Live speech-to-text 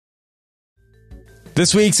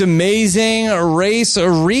This week's Amazing Race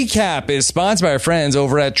Recap is sponsored by our friends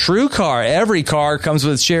over at TrueCar. Every car comes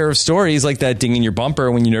with a share of stories like that ding in your bumper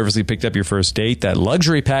when you nervously picked up your first date, that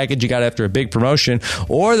luxury package you got after a big promotion,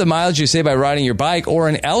 or the mileage you save by riding your bike, or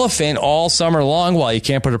an elephant all summer long while you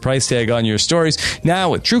can't put a price tag on your stories.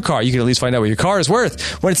 Now with TrueCar, you can at least find out what your car is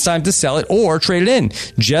worth when it's time to sell it or trade it in.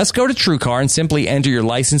 Just go to TrueCar and simply enter your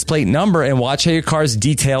license plate number and watch how your car's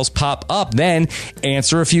details pop up. Then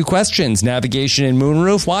answer a few questions. Navigation and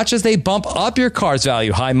moonroof. Watch as they bump up your car's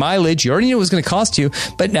value. High mileage. You already knew it was going to cost you,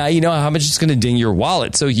 but now you know how much it's going to ding your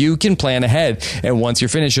wallet, so you can plan ahead. And once you're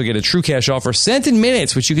finished, you'll get a True Cash offer sent in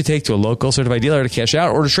minutes, which you could take to a local certified dealer to cash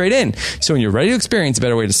out or to trade in. So when you're ready to experience a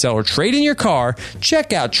better way to sell or trade in your car,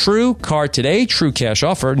 check out True Car today. True Cash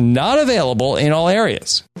offer not available in all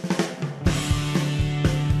areas.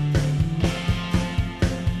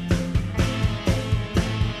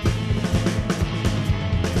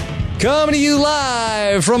 Coming to you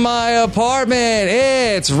live from my apartment,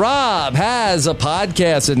 it's Rob Has a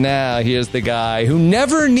Podcast. And now here's the guy who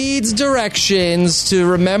never needs directions to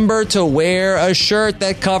remember to wear a shirt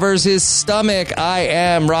that covers his stomach. I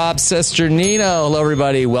am Rob Cesternino. Hello,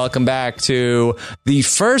 everybody. Welcome back to the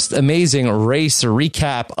first Amazing Race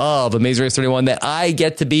recap of Amazing Race 31 that I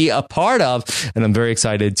get to be a part of. And I'm very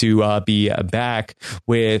excited to be back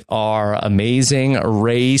with our Amazing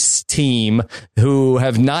Race team who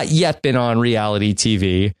have not yet been on reality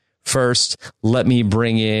TV. First, let me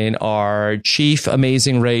bring in our chief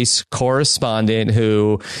Amazing Race correspondent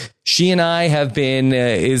who she and I have been,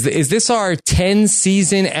 is this our 10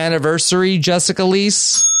 season anniversary, Jessica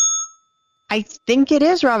Leese? I think it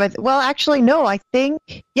is, Rob. Well, actually, no, I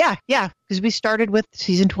think, yeah, because we started with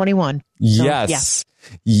season 21. So, yes. Yeah.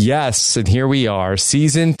 Yes. And here we are,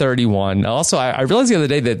 season 31. Also, I realized the other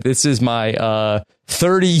day that this is my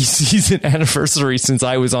 30 season anniversary since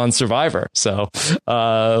I was on Survivor. So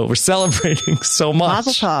we're celebrating so much.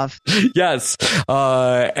 Mazel tov. Yes.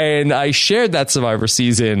 And I shared that Survivor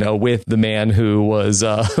season with the man who was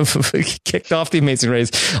kicked off the Amazing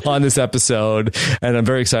Race on this episode. And I'm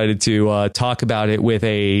very excited to talk about it with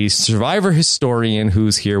a Survivor historian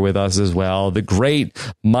who's here with us as well, the great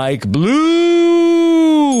Mike Bloom.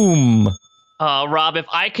 Rob, if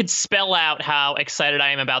I could spell out how excited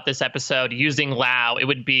I am about this episode using Lao, it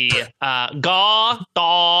would be gaw,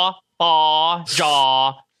 daw, baw,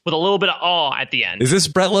 jaw, with a little bit of aw at the end. Is this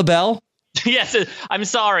Brett LaBelle? Yes, I'm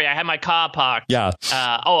sorry. I had my car parked. Yeah.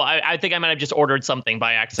 I think I might have just ordered something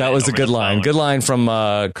by accident. That was a good line. Good line from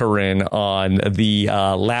Corinne on the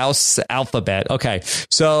Laos alphabet. Okay,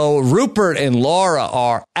 so Rupert and Laura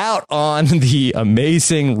are out on the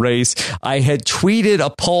Amazing Race. I had tweeted a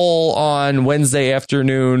poll on Wednesday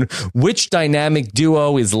afternoon. Which dynamic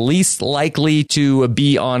duo is least likely to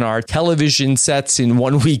be on our television sets in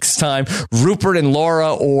 1 week's time? Rupert and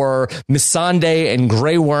Laura or Missandei and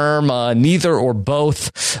Grey Worm? Neither or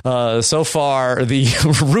both. So far, the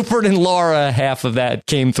Rupert and Laura half of that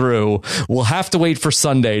came through. We'll have to wait for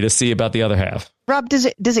Sunday to see about the other half. Rob, does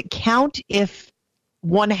it count if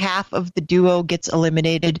one half of the duo gets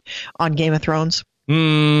eliminated on Game of Thrones?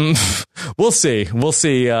 We'll see. We'll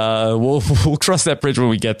see. We'll cross that bridge when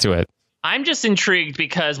we get to it. I'm just intrigued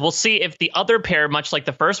because we'll see if the other pair, much like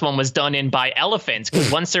the first one, was done in by elephants,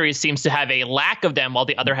 because one series seems to have a lack of them while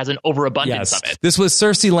the other has an overabundance of it. This was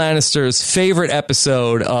Cersei Lannister's favorite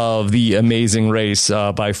episode of The Amazing Race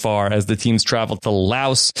by far, as the teams traveled to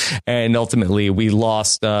Laos, and ultimately we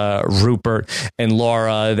lost Rupert and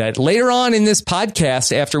Laura. That later on in this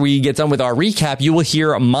podcast, after we get done with our recap, you will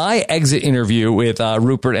hear my exit interview with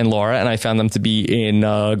Rupert and Laura, and I found them to be in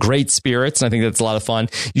great spirits, and I think that's a lot of fun.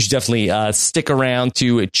 You should definitely stick around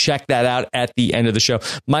to check that out at the end of the show.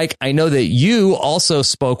 Mike, I know that you also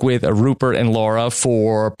spoke with Rupert and Laura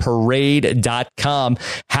for Parade.com.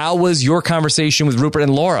 How was your conversation with Rupert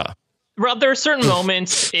and Laura? Rob, there are certain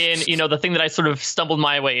moments in, the thing that I sort of stumbled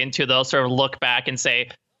my way into, though, sort of look back and say,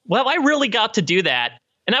 well, I really got to do that.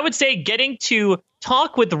 And I would say getting to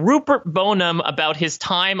talk with Rupert Boneham about his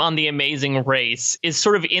time on The Amazing Race is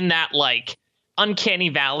sort of in that, uncanny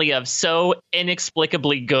valley of so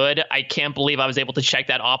inexplicably good. I can't believe I was able to check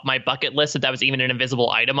that off my bucket list, that was even an invisible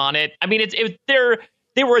item on it. I mean,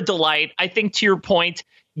 they were a delight. I think, to your point,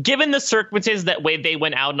 given the circumstances that way they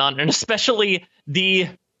went out on, and especially the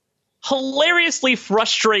hilariously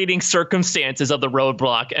frustrating circumstances of the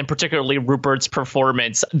roadblock, and particularly Rupert's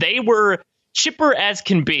performance, they were chipper as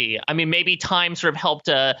can be. I mean, maybe time sort of helped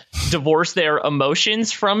divorce their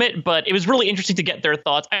emotions from it, but it was really interesting to get their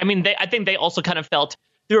thoughts. I mean, I think they also kind of felt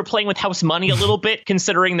they were playing with house money a little bit,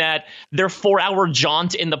 considering that their 4-hour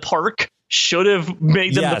jaunt in the park should have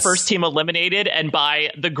made them the Yes. first team eliminated, and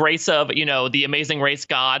by the grace of the Amazing Race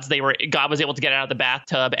gods, God was able to get out of the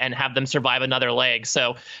bathtub and have them survive another leg.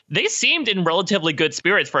 So they seemed in relatively good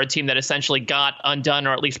spirits for a team that essentially got undone,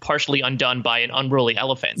 or at least partially undone, by an unruly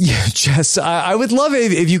elephant. Yeah, Jess, I would love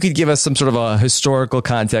it if you could give us some sort of a historical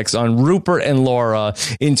context on Rupert and Laura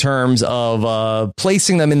in terms of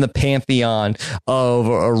placing them in the pantheon of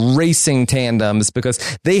racing tandems, because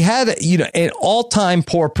they had an all-time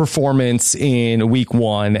poor performance in week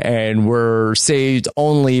 1 and were saved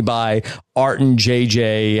only by Art and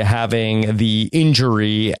JJ having the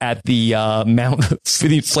injury at the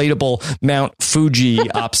the inflatable Mount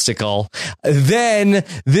Fuji obstacle. Then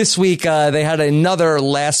this week they had another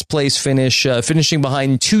last place finish, finishing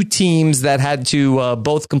behind 2 teams that had to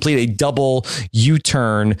both complete a double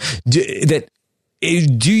U-turn. Do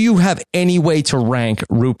you have any way to rank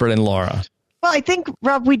Rupert and Laura? Well, I think,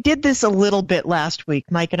 Rob, we did this a little bit last week.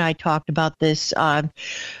 Mike and I talked about this.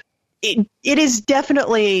 It is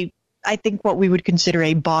definitely, I think, what we would consider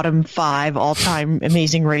a bottom 5 all-time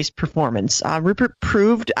Amazing Race performance. Rupert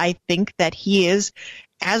proved, I think, that he is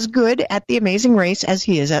as good at the Amazing Race as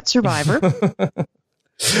he is at Survivor.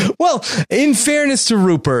 Well, in fairness to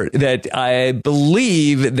Rupert, that I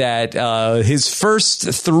believe that his first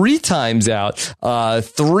 3 times out,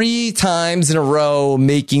 3 times in a row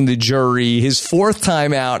making the jury, his 4th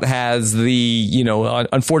time out has the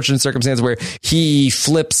unfortunate circumstance where he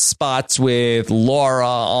flips spots with Laura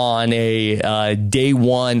on a day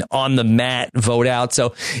 1 on the mat vote out.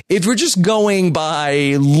 So if we're just going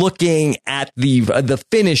by looking at the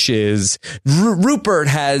finishes, Rupert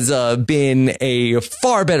has been a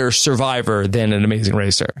far better survivor than an Amazing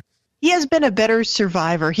Racer. He has been a better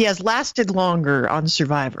survivor. He has lasted longer on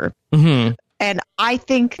Survivor. Mm-hmm. And I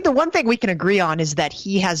think the one thing we can agree on is that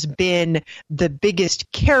he has been the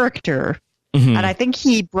biggest character. Mm-hmm. And I think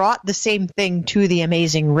he brought the same thing to the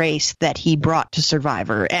Amazing Race that he brought to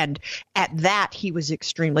Survivor. And at that, he was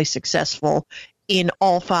extremely successful in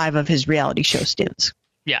all 5 of his reality show stints.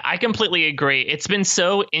 Yeah, I completely agree. It's been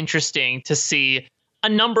so interesting to see a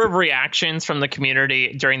number of reactions from the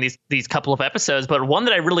community during these couple of episodes, but one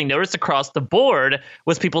that I really noticed across the board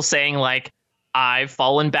was people saying, like, I've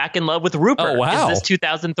fallen back in love with Rupert. Oh, wow. Is this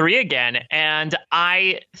 2003 again? And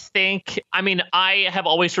I have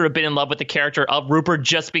always sort of been in love with the character of Rupert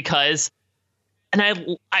just because,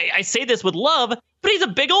 and I say this with love, but he's a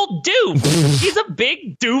big old doof. He's a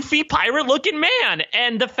big, doofy, pirate-looking man.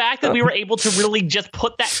 And the fact that we were able to really just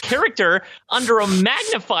put that character under a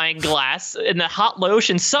magnifying glass in the hot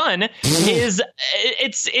Laotian sun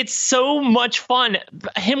it's so much fun.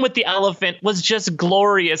 Him with the elephant was just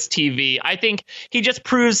glorious TV. I think he just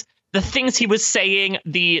proves the things he was saying,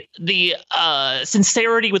 the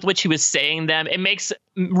sincerity with which he was saying them. It makes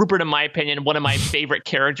Rupert, in my opinion, one of my favorite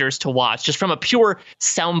characters to watch, just from a pure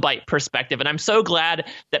soundbite perspective. And I'm so glad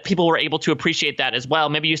that people were able to appreciate that as well.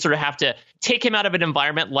 Maybe you sort of have to take him out of an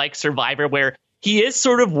environment like Survivor, where he is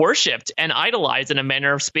sort of worshipped and idolized in a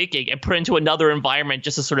manner of speaking, and put into another environment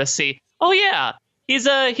just to sort of see, oh yeah, he's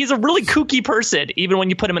a really kooky person, even when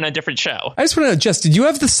you put him in a different show. I just want to know, Jess, did you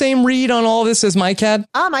have the same read on all this as Mike had?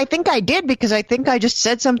 I think I did, because I think I just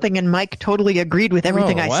said something and Mike totally agreed with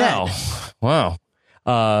everything I said. Wow.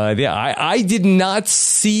 I did not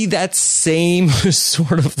see that same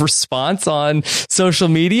sort of response on social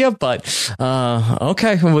media, but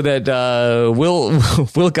okay, with that,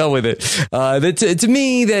 we'll go with it. To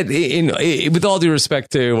me, that with all due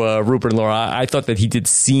respect to Rupert and Laura, I thought that he did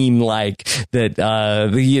seem like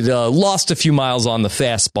that he had lost a few miles on the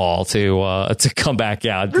fastball to come back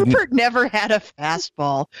out. Rupert never had a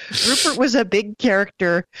fastball. Rupert was a big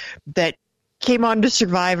character that came on to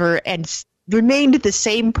Survivor and remained the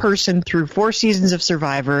same person through 4 seasons of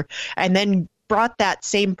Survivor, and then brought that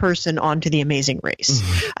same person onto the Amazing Race.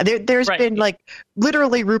 Mm-hmm. There's been, like,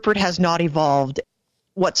 literally Rupert has not evolved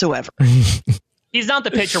whatsoever. He's not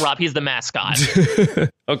the pitcher, Rob. He's the mascot.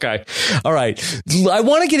 Okay. All right. I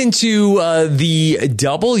want to get into the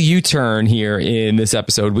double U-turn here in this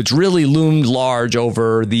episode, which really loomed large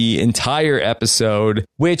over the entire episode,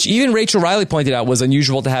 which even Rachel Riley pointed out was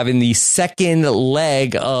unusual to have in the second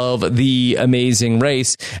leg of the Amazing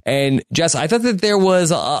Race. And Jess, I thought that there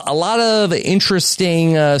was a lot of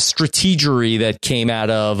interesting strategery that came out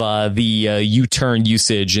of the U-turn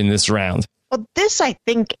usage in this round. Well, this, I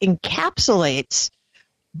think, encapsulates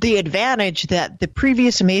the advantage that the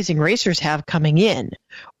previous Amazing Racers have coming in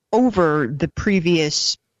over the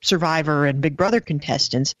previous Survivor and Big Brother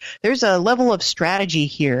contestants. There's a level of strategy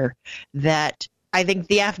here that I think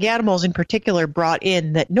the Afghanimals in particular brought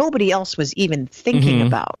in that nobody else was even thinking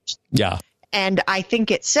about. Yeah. And I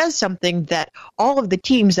think it says something that all of the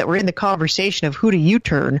teams that were in the conversation of who to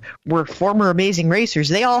U-turn were former Amazing Racers.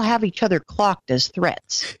 They all have each other clocked as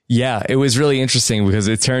threats. Yeah, it was really interesting because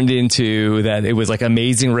it turned into that it was like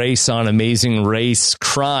Amazing Race on Amazing Race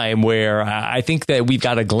crime, where I think that we've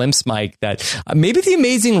got a glimpse, Mike, that maybe the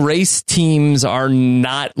Amazing Race teams are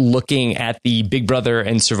not looking at the Big Brother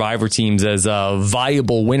and Survivor teams as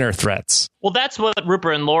viable winner threats. Well, that's what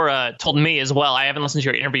Rupert and Laura told me as well. I haven't listened to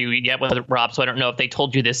your interview yet with Rob, so I don't know if they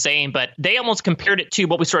told you the same, but they almost compared it to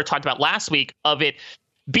what we sort of talked about last week of it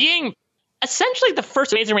being essentially the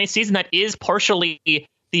first Amazing Race season that is partially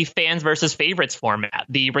the fans versus favorites format,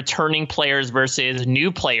 the returning players versus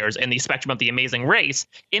new players in the spectrum of the Amazing Race,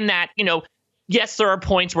 in that, yes, there are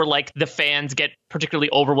points where like the fans get particularly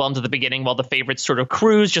overwhelmed at the beginning while the favorites sort of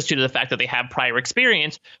cruise just due to the fact that they have prior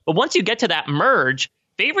experience. But once you get to that merge,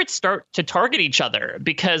 favorites start to target each other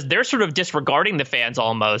because they're sort of disregarding the fans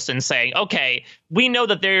almost and saying, OK, we know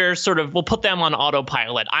that they're we'll put them on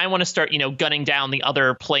autopilot. I want to start, gunning down the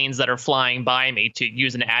other planes that are flying by me, to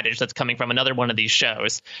use an adage that's coming from another one of these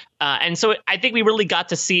shows. And so I think we really got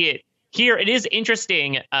to see it here. It is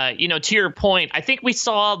interesting, to your point, I think we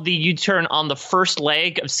saw the U-turn on the first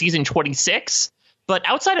leg of season 26. But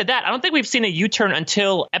outside of that, I don't think we've seen a U-turn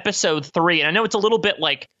until episode 3. And I know it's a little bit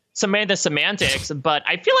like semantics, but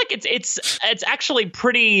I feel like it's actually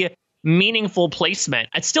pretty meaningful placement.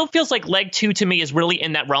 It still feels like leg 2 to me is really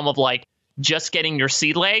in that realm of like just getting your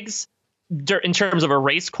sea legs in terms of a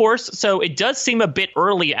race course. So it does seem a bit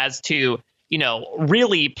early as to,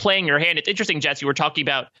 really playing your hand. It's interesting, Jess, you were talking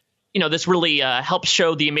about, this really helps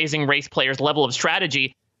show the Amazing Race players' level of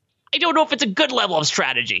strategy. I don't know if it's a good level of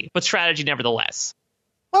strategy, but strategy nevertheless.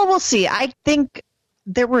 Well, we'll see. I think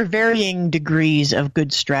there were varying degrees of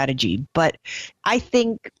good strategy, but I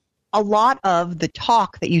think a lot of the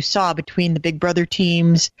talk that you saw between the Big Brother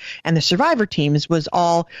teams and the Survivor teams was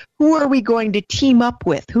all, who are we going to team up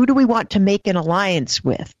with? Who do we want to make an alliance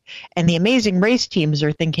with? And the Amazing Race teams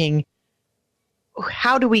are thinking,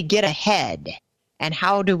 how do we get ahead? And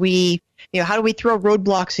how do we throw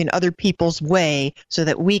roadblocks in other people's way so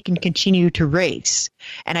that we can continue to race?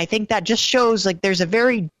 And I think that just shows like there's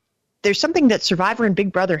something that Survivor and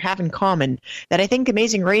Big Brother have in common that I think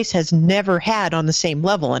Amazing Race has never had on the same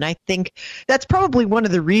level. And I think that's probably one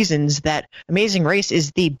of the reasons that Amazing Race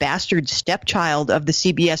is the bastard stepchild of the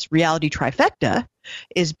CBS reality trifecta,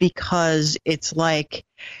 is because it's like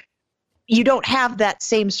you don't have that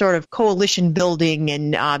same sort of coalition building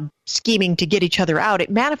and scheming to get each other out. It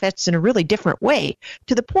manifests in a really different way,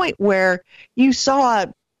 to the point where you saw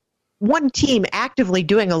one team actively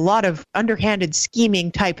doing a lot of underhanded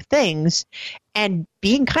scheming type things and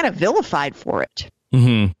being kind of vilified for it.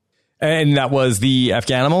 Mm-hmm. And that was the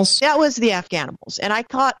Afghanimals? That was the Afghanimals. And I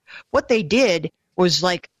thought what they did was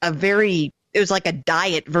like it was like a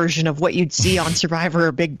diet version of what you'd see on Survivor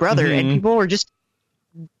or Big Brother. Mm-hmm. And people were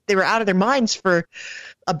they were out of their minds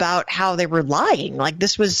about how they were lying. Like,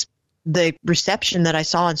 this was the reception that I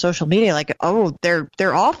saw on social media, like, oh, they're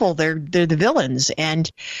awful, they're the villains.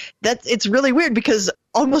 And it's really weird because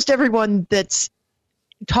almost everyone that's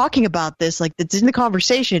talking about this, like that's in the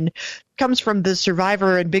conversation, comes from the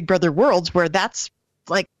Survivor and Big Brother worlds where that's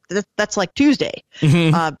like Tuesday.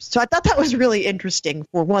 Mm-hmm. So I thought that was really interesting,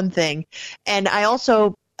 for one thing. And I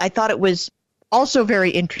thought it was also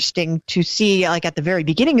very interesting to see, like at the very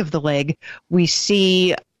beginning of the leg, we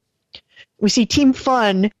see Team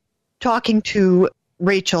Fun talking to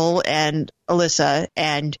Rachel and Alyssa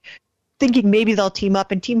and thinking maybe they'll team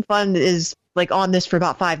up, and Team Fun is like on this for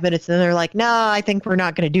about 5 minutes, and then they're like, no, I think we're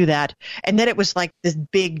not going to do that. And then it was like this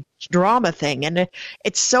big drama thing, and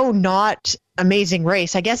it's so not Amazing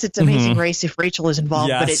Race. I guess it's Amazing Race if Rachel is involved,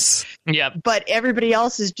 yes. But everybody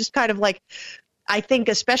else is just kind of like, I think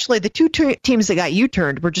especially the two teams that got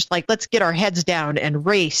U-turned were just like, let's get our heads down and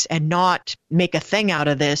race and not make a thing out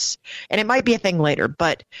of this. And it might be a thing later,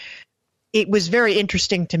 but it was very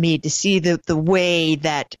interesting to me to see the way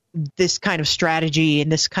that this kind of strategy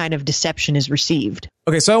and this kind of deception is received.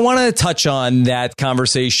 Okay, so I want to touch on that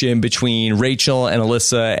conversation between Rachel and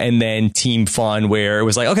Alyssa and then Team Fun, where it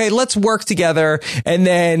was like, okay, let's work together. And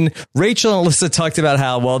then Rachel and Alyssa talked about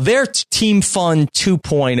how, well, they're Team Fun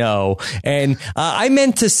 2.0. And I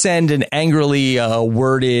meant to send an angrily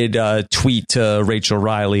worded tweet to Rachel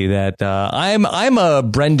Riley that I'm a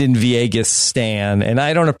Brendan Viegas stan, and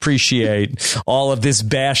I don't appreciate all of this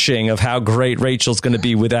bashing of how great Rachel's going to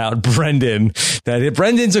be without Brendan. That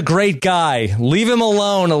Brendan's a great guy. Leave him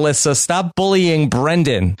alone, Alyssa. Stop bullying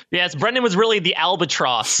Brendan. Yes, Brendan was really the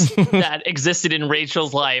albatross that existed in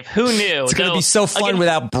Rachel's life. Who knew? It's going to be so fun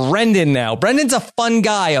without Brendan now. Brendan's a fun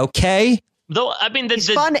guy, okay? Though, I mean, the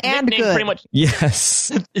fun and nickname good. pretty much.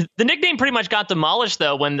 Yes. The nickname pretty much got demolished,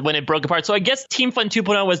 though, when it broke apart. So I guess Team Fun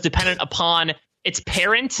 2.0 was dependent upon its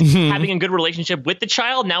parent having a good relationship with the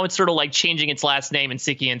child. Now it's sort of like changing its last name and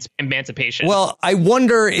seeking emancipation. Well, I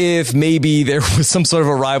wonder if maybe there was some sort of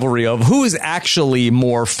a rivalry of who is actually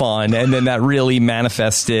more fun, and then that really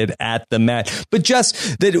manifested at the match. But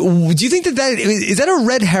just that, do you think that is that a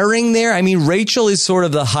red herring there? I mean, Rachel is sort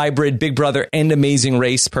of the hybrid Big Brother and Amazing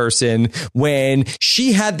Race person. When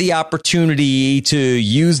she had the opportunity to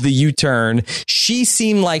use the U-turn, she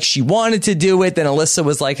seemed like she wanted to do it. Then Alyssa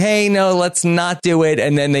was like, hey, no, let's not do it.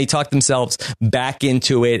 And then they talked themselves back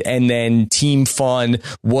into it. And then Team Fun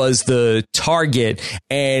was the target.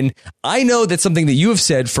 And I know that something that you have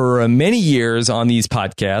said for many years on these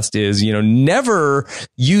podcasts is, never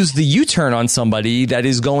use the U-turn on somebody that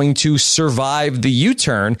is going to survive the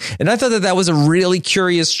U-turn. And I thought that was a really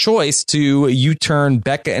curious choice to U-turn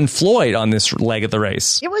Becca and Floyd on this leg of the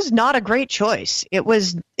race. It was not a great choice. It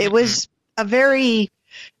was a very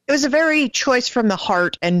choice from the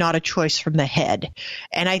heart and not a choice from the head.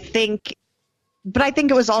 And I think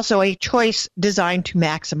it was also a choice designed to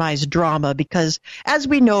maximize drama because, as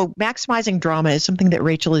we know, maximizing drama is something that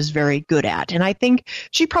Rachel is very good at. And I think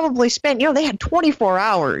she probably spent, they had 24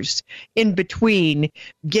 hours in between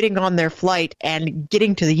getting on their flight and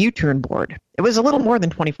getting to the U-turn board. It was a little more than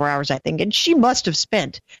 24 hours, I think. And she must have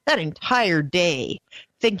spent that entire day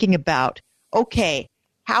thinking about, okay,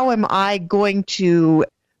 how am I going to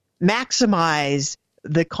maximize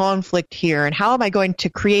the conflict here, and how am I going to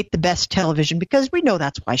create the best television? Because we know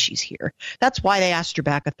that's why she's here. That's why they asked her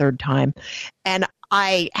back a third time. And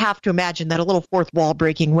I have to imagine that a little fourth wall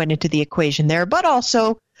breaking went into the equation there, but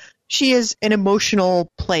also she is an emotional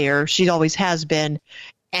player. She always has been.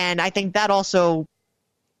 And I think that also,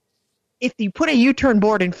 if you put a U-turn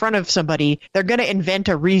board in front of somebody, they're going to invent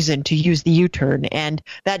a reason to use the U-turn. And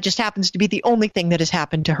that just happens to be the only thing that has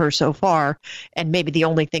happened to her so far, and maybe the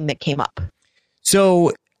only thing that came up.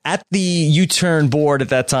 So at the U-turn board at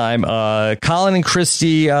that time, Colin and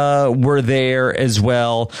Christy were there as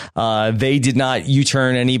well. They did not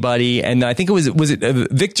U-turn anybody. And I think was it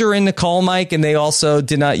Victor and Nicole, Mike, and they also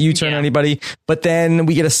did not U-turn anybody. But then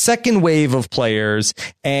we get a second wave of players.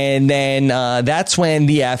 And then that's when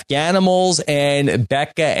the Afghanimals and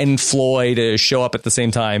Becca and Floyd show up at the same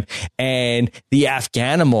time. And the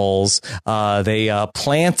Afghanimals, they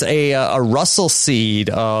plant a Russell seed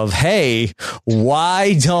of, hey,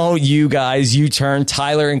 why don't you guys U-turn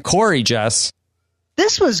Tyler and Corey, Jess?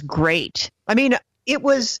 This was great. I mean, it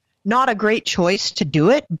was not a great choice to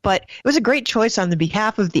do it, but it was a great choice on the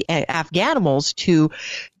behalf of the Afghanimals to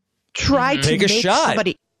try to take a shot.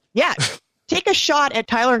 Somebody, take a shot at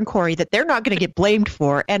Tyler and Corey that they're not going to get blamed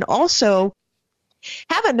for, and also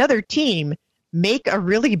have another team make a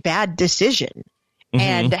really bad decision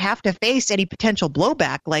and have to face any potential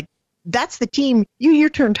blowback. Like, that's the team. You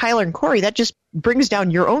U-turn Tyler and Corey, that just brings down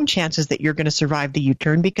your own chances that you're going to survive the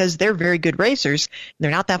U-turn because they're very good racers. They're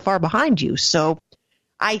not that far behind you. So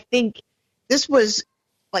I think this was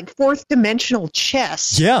like fourth dimensional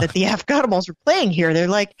chess that the Afghanimals were playing here. They're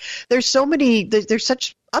like, there's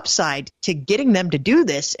such upside to getting them to do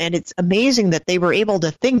this, and it's amazing that they were able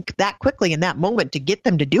to think that quickly in that moment to get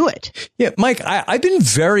them to do it. Yeah, Mike, I've been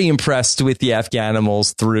very impressed with the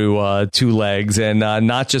Afghanimals through two legs, and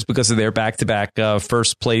not just because of their back-to-back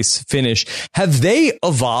first place finish. Have they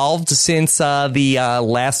evolved since the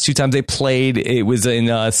last two times they played? It was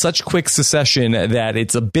in such quick succession that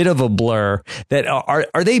it's a bit of a blur. That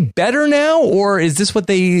are they better now, or is this what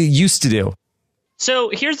they used to do?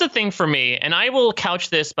 So here's the thing for me, and I will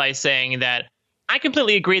couch this by saying that I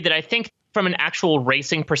completely agree that I think from an actual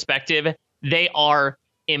racing perspective, they are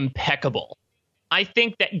impeccable. I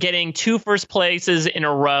think that getting 2 first places in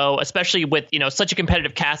a row, especially with, such a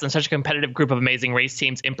competitive cast and such a competitive group of amazing race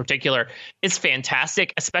teams in particular, is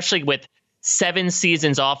fantastic, especially with 7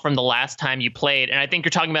 seasons off from the last time you played. And I think you're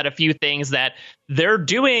talking about a few things that they're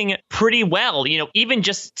doing pretty well. Even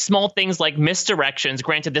just small things like misdirections.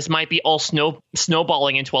 Granted, this might be all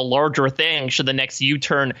snowballing into a larger thing should the next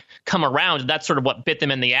U-turn come around. That's sort of what bit them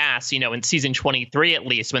in the ass, in season 23, at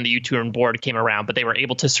least, when the U-turn board came around, but they were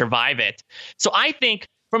able to survive it. So I think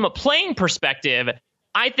from a playing perspective,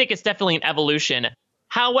 I think it's definitely an evolution.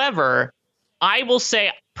 However, I will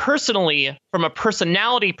say personally, from a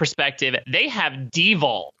personality perspective, they have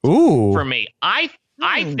devolved for me. I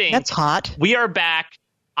think that's hot. We are back.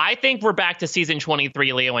 I think we're back to season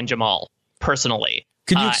 23, Leo and Jamal, personally.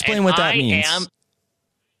 Can you explain what that means?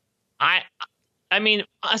 I mean,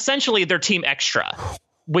 essentially, they're Team Extra.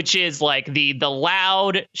 which is like the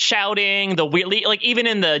loud shouting, the weird, like even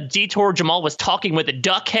in the detour, Jamal was talking with a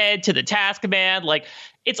duck head to the task man. Like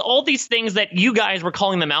it's all these things that you guys were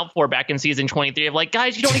calling them out for back in season 23 of like,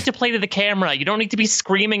 guys, you don't need to play to the camera. You don't need to be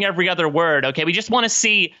screaming every other word. OK, we just want to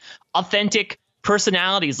see authentic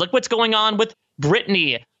personalities. Look what's going on with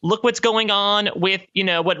Brittany. Look what's going on with,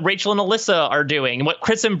 what Rachel and Alyssa are doing, what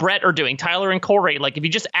Chris and Brett are doing, Tyler and Corey. Like if you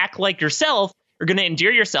just act like yourself, you're going to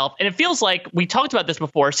endear yourself. And it feels like we talked about this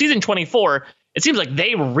before. Season 24, it seems like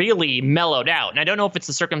they really mellowed out. And I don't know if it's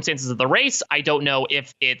the circumstances of the race. I don't know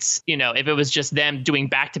if it's, if it was just them doing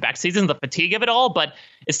back-to-back seasons, the fatigue of it all. But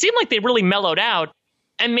it seemed like they really mellowed out.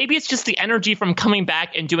 And maybe it's just the energy from coming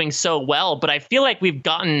back and doing so well. But I feel like we've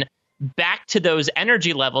gotten back to those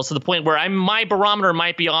energy levels to the point where my barometer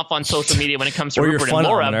might be off on social media when it comes to Rupert and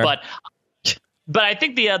Laura. But I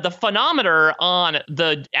think the phonometer on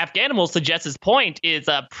the Afghanimals, to Jess's point, is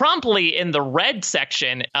promptly in the red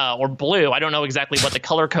section or blue. I don't know exactly what the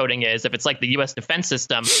color coding is, if it's like the U.S. defense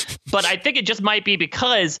system. But I think it just might be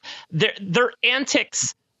because their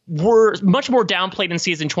antics were much more downplayed in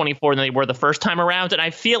season 24 than they were the first time around. And I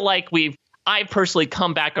feel like I've personally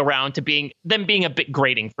come back around to being a bit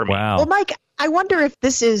grating for me. Wow. Well, Mike, I wonder if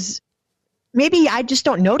this is maybe I just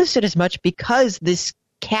don't notice it as much because this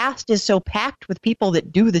cast is so packed with people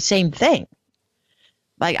that do the same thing.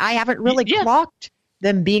 Like I haven't really clocked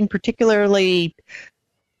them being particularly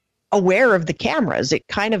aware of the cameras.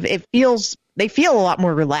 They feel a lot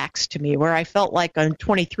more relaxed to me, where I felt like on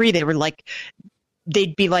 23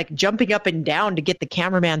 they'd be like jumping up and down to get the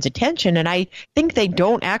cameraman's attention, and I think they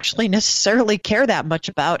don't actually necessarily care that much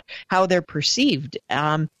about how they're perceived.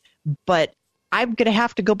 But I'm going to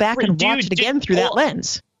have to go back and watch it again through that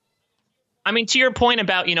lens. I mean, to your point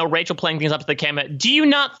about, Rachel playing things up to the camera, do you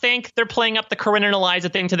not think they're playing up the Corinne and Eliza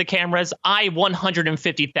thing to the cameras? I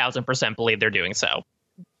 150,000% believe they're doing so.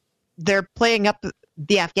 They're playing up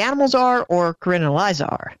the Afghanimals are, or Corinne and Eliza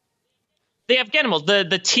are? The Afghanimals,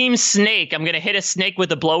 the team snake. I'm going to hit a snake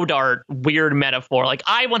with a blow dart. Weird metaphor. Like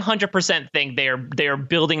I 100% think they're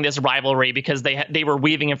building this rivalry because they were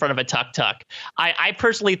weaving in front of a tuk-tuk. I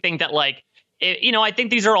personally think that I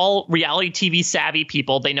think these are all reality TV savvy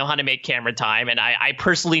people. They know how to make camera time. And I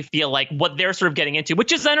personally feel like what they're sort of getting into,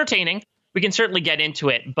 which is entertaining, we can certainly get into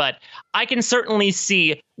it. But I can certainly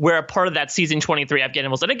see where a part of that season 23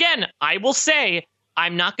 Afghanimals. And again, I will say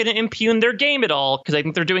I'm not going to impugn their game at all because I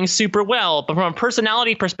think they're doing super well. But from a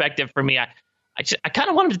personality perspective, for me, I kind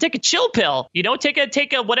of want them to take a chill pill.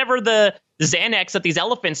 Take a whatever the Xanax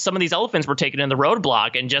that some of these elephants were taking in the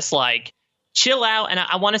roadblock and just chill out, and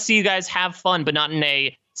I want to see you guys have fun, but not in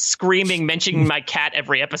a screaming, mentioning my cat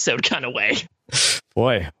every episode kind of way.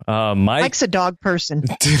 Boy, Mike's a dog person.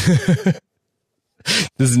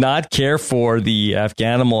 Does not care for the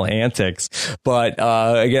Afghanimal antics. But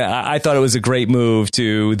again, I thought it was a great move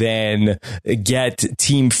to then get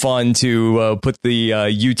Team Fun to put the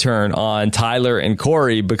U-turn on Tyler and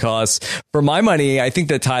Corey, because for my money, I think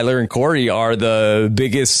that Tyler and Corey are the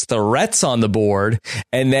biggest threats on the board.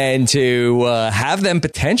 And then to have them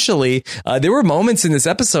potentially, there were moments in this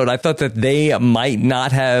episode I thought that they might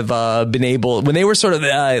not have been able, when they were sort of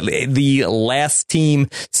the last team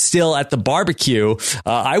still at the barbecue.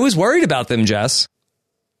 I was worried about them, Jess.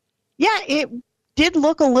 Yeah, it did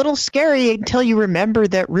look a little scary until you remember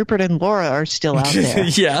that Rupert and Laura are still out there.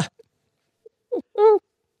 Yeah.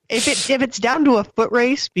 If it's down to a foot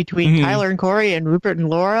race between Tyler and Corey and Rupert and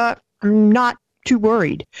Laura, I'm not too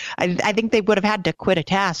worried. I think they would have had to quit a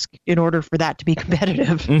task in order for that to be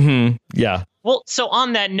competitive. Mm-hmm. Yeah. Well, so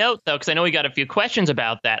on that note, though, because I know we got a few questions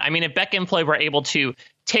about that. I mean, if Beck and Floyd were able to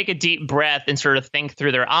take a deep breath and sort of think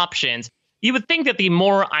through their options, you would think that the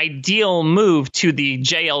more ideal move to the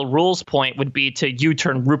JL rules point would be to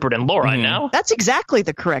U-turn Rupert and Laura, no? That's exactly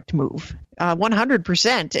the correct move.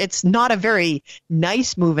 100%. It's not a very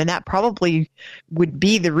nice move, and that probably would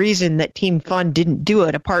be the reason that Team Fun didn't do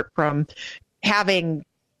it, apart from having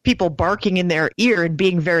people barking in their ear and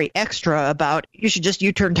being very extra about, you should just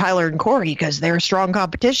U-turn Tyler and Corey because they're a strong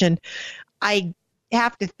competition. I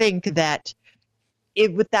have to think that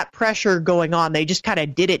with that pressure going on, they just kind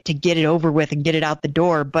of did it to get it over with and get it out the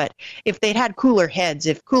door. But if they'd had cooler heads,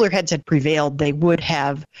 if cooler heads had prevailed, they would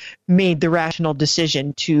have made the rational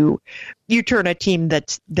decision to U-turn a team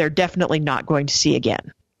that they're definitely not going to see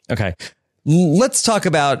again. Okay. Let's talk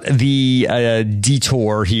about the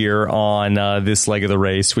detour here on this leg of the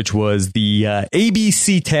race, which was the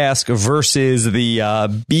ABC task versus the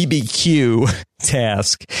BBQ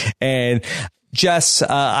task. And Jess,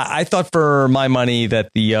 I thought for my money that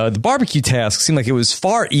the barbecue task seemed like it was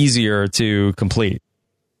far easier to complete.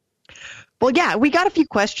 Well, yeah, we got a few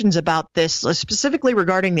questions about this, specifically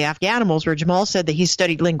regarding the Afghanimals, where Jamal said that he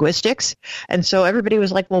studied linguistics. And so everybody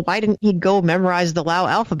was like, well, why didn't he go memorize the Lao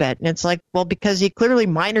alphabet? And it's like, well, because he clearly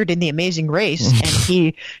minored in The Amazing Race, and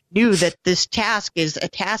he knew that this task is a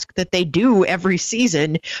task that they do every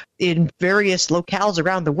season in various locales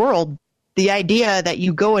around the world. The idea that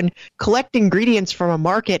you go and collect ingredients from a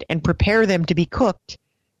market and prepare them to be cooked,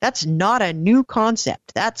 that's not a new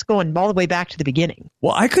concept. That's going all the way back to the beginning.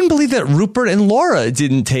 Well, I couldn't believe that Rupert and Laura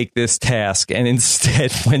didn't take this task and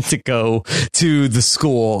instead went to go to the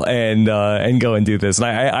school and go and do this. And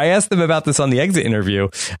I asked them about this on the exit interview.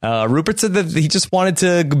 Rupert said that he just wanted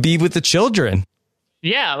to be with the children.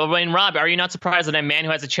 Yeah, I mean, Rob, are you not surprised that a man who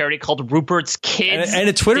has a charity called Rupert's Kids and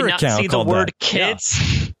a Twitter did not account see the called word that.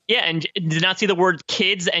 kids? Yeah, and did not see the word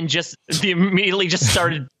kids and just immediately just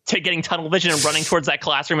started getting tunnel vision and running towards that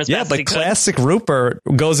classroom as fast as he but could. classic Rupert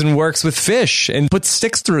goes and works with fish and puts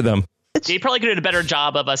sticks through them. They probably could have did a better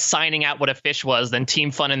job of signing out what a fish was than Team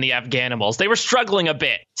Fun and the Afghanimals. They were struggling a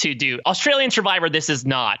bit to do. Australian Survivor, this is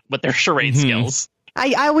not with their charade skills.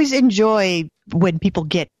 I always enjoy when people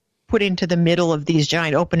get put into the middle of these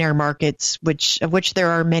giant open air markets, of which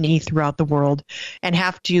there are many throughout the world, and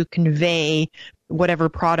have to convey whatever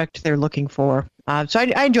product they're looking for. So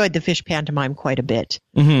I enjoyed the fish pantomime quite a bit.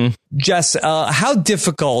 Mm-hmm. Jess, how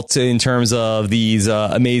difficult in terms of these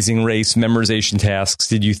Amazing Race memorization tasks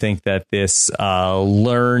did you think that this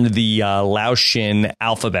learn the Laotian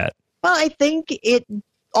alphabet? Well, I think it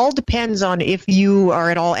all depends on if you are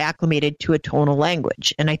at all acclimated to a tonal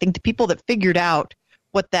language. And I think the people that figured out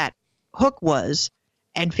what that hook was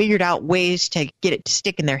and figured out ways to get it to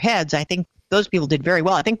stick in their heads, I think those people did very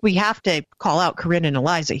well. I think we have to call out Corinne and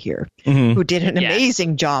Eliza here, who did an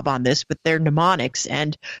amazing job on this with their mnemonics,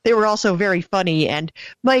 and they were also very funny. And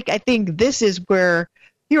Mike, I think this is where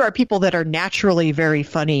here are people that are naturally very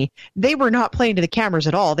funny. They were not playing to the cameras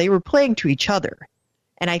at all. They were playing to each other.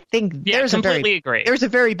 And I think there's a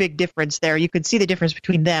very big difference there. You can see the difference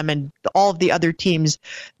between them and all of the other teams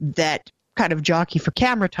that kind of jockey for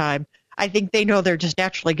camera time. I think they know they're just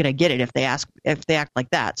naturally going to get it if they act like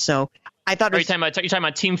that. So I thought. You're talking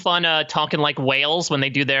about Team Fun talking like whales when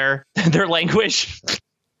they do their language?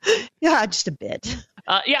 Yeah, just a bit.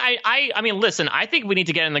 I mean, listen, I think we need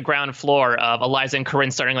to get in the ground floor of Eliza and Corinne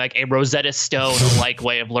starting like a Rosetta Stone-like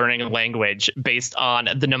way of learning a language based on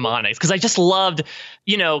the mnemonics. Because I just loved,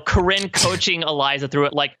 Corinne coaching Eliza through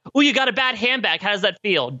it. Like, oh, you got a bad handbag. How does that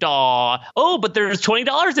feel? Daw. Oh, but there's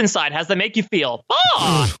 $20 inside. How does that make you feel?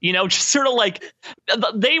 Ah. Just sort of like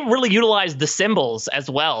they really utilized the symbols as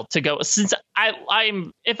well to go. Since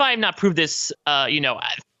if I have not proved this,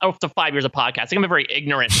 after 5 years of podcasting, I'm a very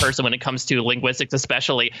ignorant person when it comes to linguistics,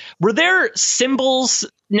 especially. Were there symbols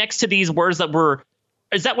next to these words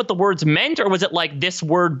is that what the words meant? Or was it like this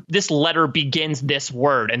letter begins this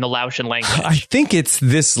word in the Laotian language? I think it's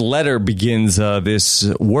this letter begins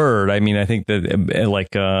this word. I mean, I think that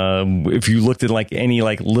if you looked at like any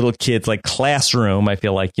like little kid's like classroom, I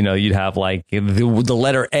feel like, you'd have like the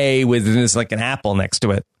letter A with this like an apple next to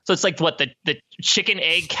it. So it's like what the chicken,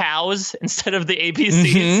 egg, cows instead of the ABCs.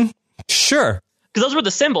 Mm-hmm. Sure, because those were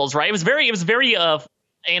the symbols, right? It was very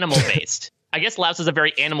animal based. I guess Laos is a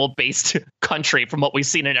very animal based country from what we've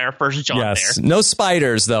seen in our first jaunt there. No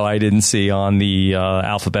spiders though. I didn't see on the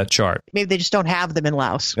alphabet chart. Maybe they just don't have them in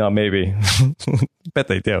Laos. No, maybe. Bet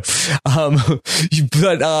they do.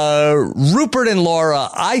 But Rupert and Laura,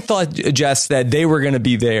 I thought, Jess, that they were going to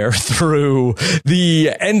be there through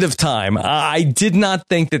the end of time. I did not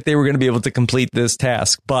think that they were going to be able to complete this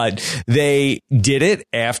task, but they did it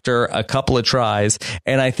after a couple of tries.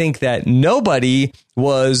 And I think that nobody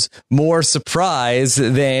was more surprised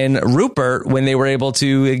than Rupert when they were able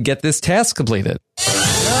to get this task completed.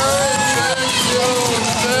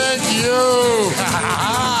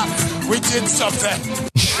 We did something.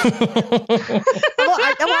 I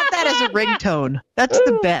want that as a ringtone. That's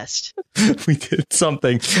the best. We did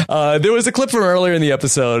something. There was a clip from earlier in the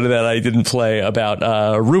episode that I didn't play about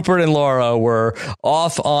Rupert and Laura were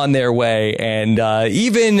off on their way, and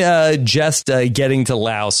even just getting to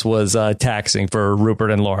Laos was taxing for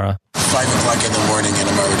Rupert and Laura. 5 o'clock in the morning and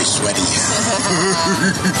I'm already sweaty.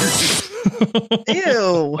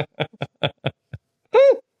 Ew.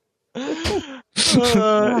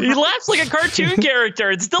 He laughs like a cartoon character.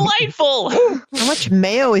 It's delightful. How much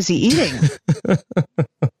mayo is he eating?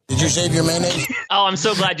 Did you save your mayonnaise? Oh, I'm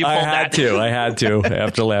so glad you pulled that. I had to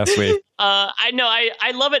after last week. I know.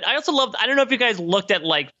 I love it. I also love. I don't know if you guys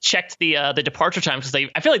checked the departure time, because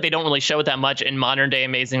I feel like they don't really show it that much in modern day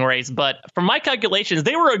Amazing Race. But from my calculations,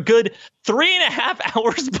 they were a good 3.5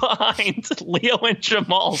 hours behind Leo and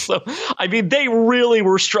Jamal. So I mean, they really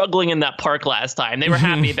were struggling in that park last time. They were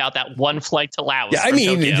happy about that one flight to Laos. Yeah, I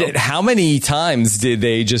mean, how many times did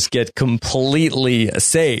they just get completely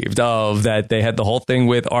saved of that? They had the whole thing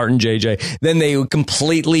with Art and JJ. Then they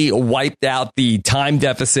completely wiped out the time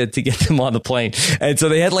deficit to get them on the plane. And so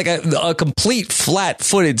they had like a complete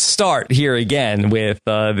flat-footed start here again with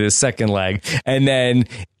the second leg. And then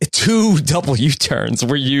 2 double U-turns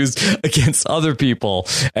were used against other people,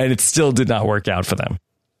 and it still did not work out for them.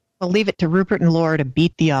 We'll leave it to Rupert and Laura to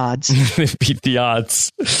beat the odds. Beat the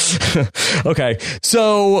odds. Okay,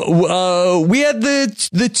 so we had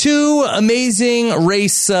the 2 amazing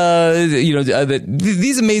race.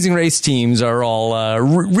 These amazing race teams are all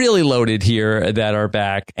really loaded here that are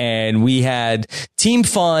back, and we had Team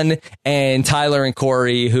Fun and Tyler and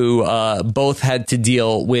Corey, who both had to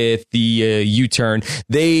deal with the U-turn.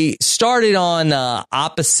 They started on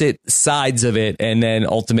opposite sides of it, and then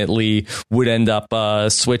ultimately would end up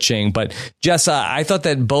switching. But Jess, I thought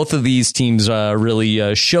that both of these teams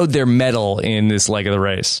really showed their mettle in this leg of the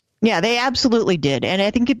race. Yeah, they absolutely did. And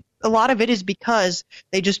I think a lot of it is because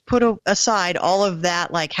they just put aside all of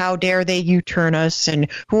that, like, how dare they U-turn us,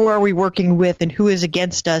 and who are we working with, and who is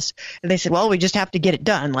against us. And they said, well, we just have to get it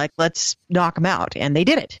done. Like, let's knock them out. And they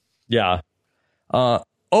did it. Yeah.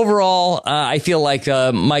 Overall, I feel like,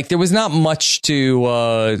 Mike, there was not much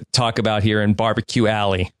to talk about here in Barbecue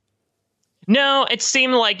Alley. No, it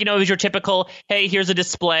seemed like, it was your typical, hey, here's a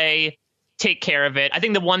display, take care of it. I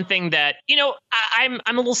think the one thing that, I'm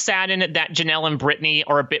a little saddened that Janelle and Brittany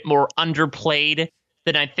are a bit more underplayed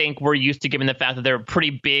than I think we're used to, given the fact that they're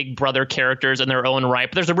pretty big brother characters in their own right.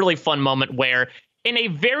 But there's a really fun moment where, in a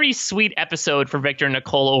very sweet episode for Victor and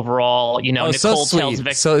Nicole overall, Nicole tells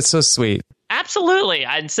Victor. So it's so sweet. Absolutely.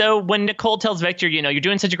 And so when Nicole tells Victor, you're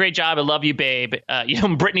doing such a great job, I love you, babe,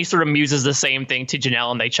 Brittany sort of muses the same thing to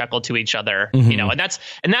Janelle, and they chuckle to each other, and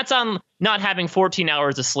that's on not having 14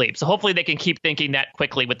 hours of sleep. So hopefully they can keep thinking that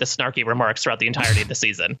quickly with the snarky remarks throughout the entirety of the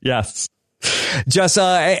season. Yes. Jess,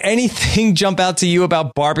 anything jump out to you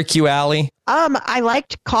about Barbecue Alley? I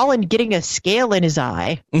liked Colin getting a scale in his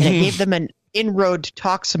eye, and it gave them an inroad to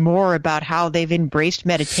talk some more about how they've embraced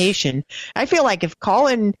meditation. I feel like if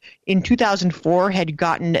Colin in 2004 had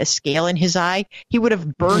gotten a scale in his eye, he would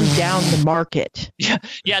have burned down the market.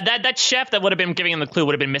 Yeah, that chef that would have been giving him the clue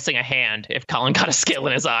would have been missing a hand if Colin got a scale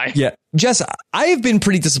in his eye. Yeah. Jess, I have been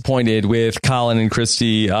pretty disappointed with Colin and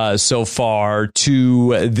Christy so far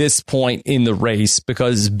to this point in the race,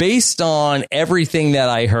 because based on everything that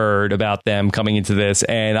I heard about them coming into this,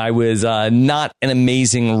 and I was not an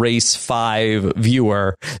Amazing Race 5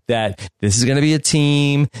 viewer, that this is going to be a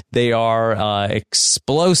team. They are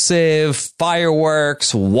explosive,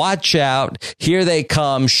 fireworks, watch out, here they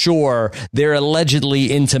come. Sure, they're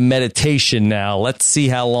allegedly into meditation now. Let's see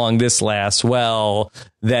how long this lasts. Well,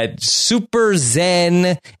 that super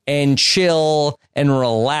zen and chill and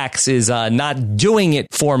relax is not doing it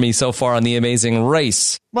for me so far on The Amazing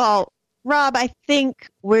Race. Well, Rob, I think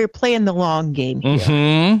we're playing the long game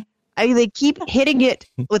here. They keep hitting it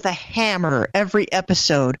with a hammer every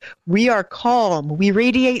episode. We are calm. We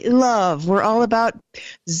radiate love. We're all about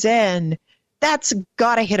zen. That's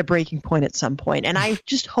got to hit a breaking point at some point. And I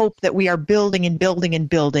just hope that we are building and building and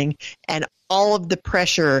building, and all of the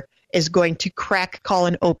pressure is going to crack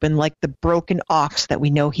Colin open like the broken ox that we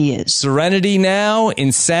know he is. Serenity now,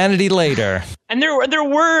 insanity later. And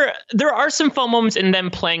there are some fun moments in them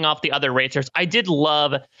playing off the other racers. I did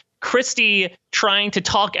love Christy trying to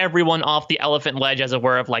talk everyone off the elephant ledge, as it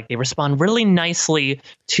were, of like they respond really nicely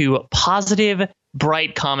to positive,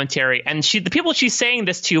 bright commentary. And the people she's saying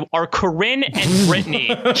this to are Corinne and Brittany,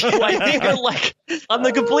 who I think are like on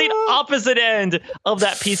the complete opposite end of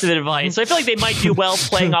that piece of advice. So I feel like they might do well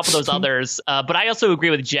playing off of those others. But I also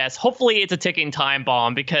agree with Jess. Hopefully it's a ticking time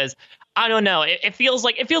bomb, because I don't know. It feels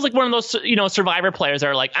like one of those, Survivor players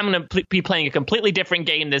are like, I'm going to be playing a completely different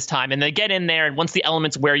game this time. And they get in there, and once the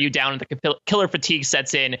elements wear you down and the killer fatigue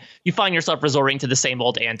sets in, you find yourself resorting to the same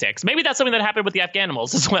old antics. Maybe that's something that happened with the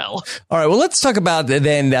Afghanimals as well. All right. Well, let's talk about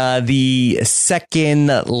then the second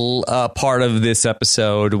part of this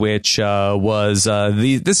episode, which was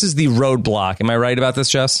this is the roadblock. Am I right about this,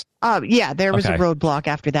 Jess? Yeah, there was Okay. a roadblock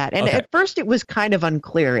after that. And Okay. at first it was kind of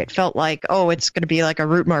unclear. It felt like, oh, it's going to be like a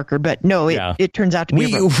route marker. But no, it turns out to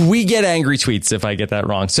be a road. We get angry tweets if I get that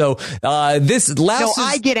wrong. So this last... No,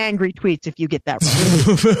 I get angry tweets if you get that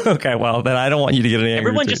wrong. Okay, well, then I don't want you to get an angry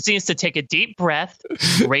Everyone tweet. just needs to take a deep breath,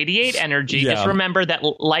 radiate energy. Yeah. Just remember that,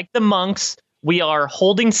 like the monks, we are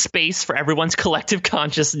holding space for everyone's collective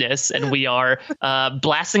consciousness, and we are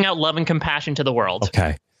blasting out love and compassion to the world.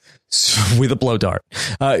 Okay. So, with a blow dart.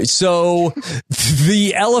 So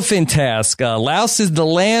the elephant task. Laos is the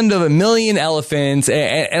land of a million elephants.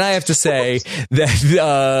 And I have to say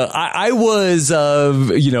that I was,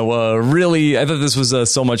 really, I thought this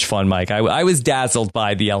was so much fun, Mike. I was dazzled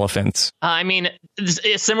by the elephants. I mean,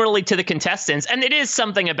 similarly to the contestants, and it is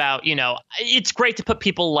something about, it's great to put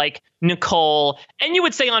people like Nicole, and you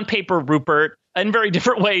would say on paper, Rupert, in very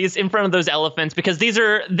different ways in front of those elephants, because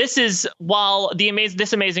while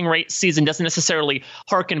this Amazing Race season doesn't necessarily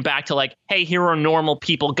harken back to like, hey, here are normal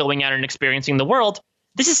people going out and experiencing the world.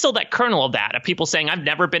 This is still that kernel of that, of people saying, I've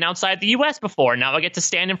never been outside the U.S. before. Now I get to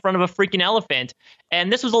stand in front of a freaking elephant.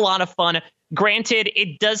 And this was a lot of fun. Granted,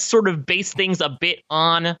 it does sort of base things a bit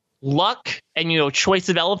on luck and, choice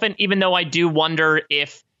of elephant, even though I do wonder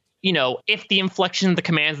if the inflection of the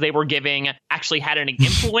commands they were giving actually had any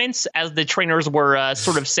influence, as the trainers were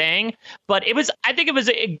sort of saying. But I think it was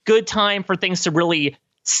a good time for things to really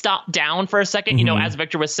stop down for a second. Mm-hmm. As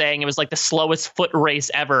Victor was saying, it was like the slowest foot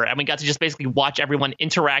race ever. And we got to just basically watch everyone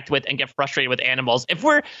interact with and get frustrated with animals.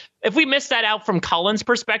 If we missed that out from Colin's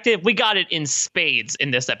perspective, we got it in spades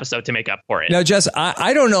in this episode to make up for it. Now, Jess,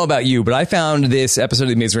 I don't know about you, but I found this episode of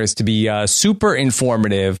The Amazing Race to be super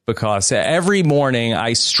informative, because every morning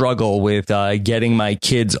I struggle with getting my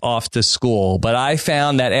kids off to school. But I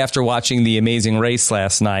found that after watching The Amazing Race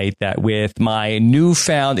last night, that with my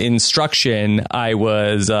newfound instruction, I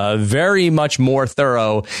was very much more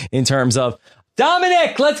thorough in terms of,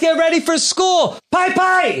 Dominic, let's get ready for school. Pie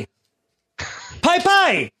pie. Pie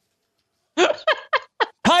pie.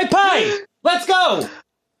 Pie pie. Let's go.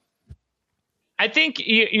 I think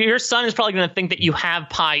your son is probably going to think that you have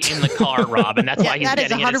pie in the car, Rob, and that's why he's that is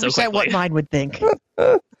getting it so 100% quickly. what mine would think.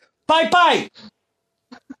 Pie pie.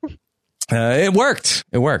 It worked.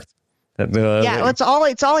 Yeah, it's all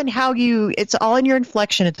in how it's all in your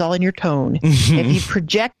inflection. It's all in your tone. If you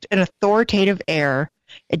project an authoritative air,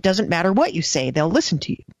 it doesn't matter what you say. They'll listen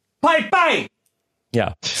to you. Pie pie.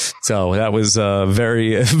 Yeah. So that was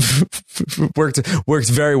very worked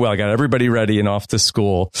very well. Got everybody ready and off to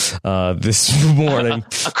school this morning.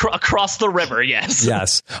 Across the river, yes.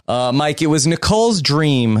 Yes. Mike, it was Nicole's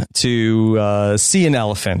dream to see an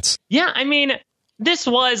elephant. Yeah, I mean, this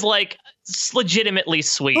was like legitimately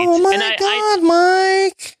sweet. Oh my God,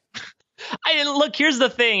 Mike. Look, here's the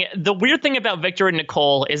thing. The weird thing about Victor and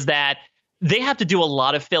Nicole is that they have to do a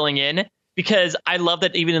lot of filling in, because I love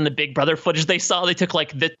that even in the Big Brother footage they saw, they took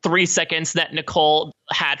like the 3 seconds that Nicole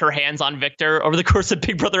had her hands on Victor over the course of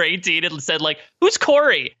Big Brother 18 and said like, who's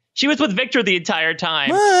Corey? She was with Victor the entire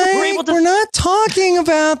time. Mike, we're not talking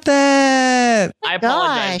about that. I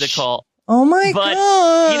apologize, Gosh. Nicole. Oh my But,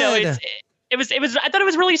 God. it was I thought it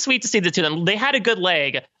was really sweet to see the two of them. They had a good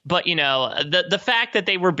leg, but the fact that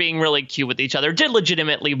they were being really cute with each other did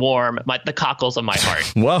legitimately warm the cockles of my heart.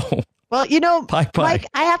 Whoa. Well, Pie. Mike,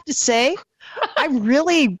 I have to say, I'm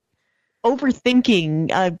really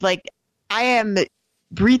overthinking. I am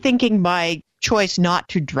rethinking my choice not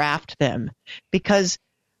to draft them, because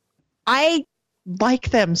I like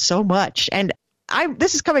them so much, and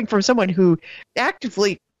this is coming from someone who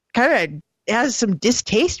actively kind of has some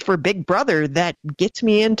distaste for Big Brother that gets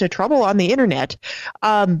me into trouble on the internet.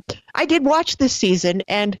 I did watch this season,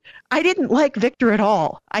 and I didn't like Victor at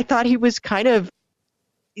all. I thought he's kind of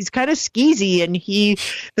skeezy, and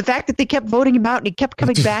the fact that they kept voting him out and he kept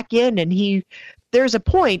coming back in, and there's a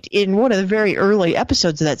point in one of the very early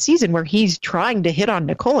episodes of that season where he's trying to hit on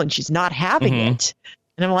Nicole and she's not having it.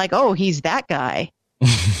 And I'm like, oh, he's that guy.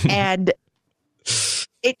 And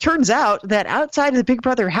it turns out that outside of the Big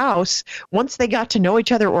Brother house, once they got to know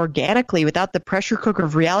each other organically without the pressure cooker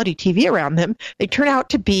of reality TV around them, they turn out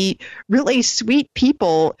to be really sweet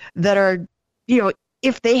people that are,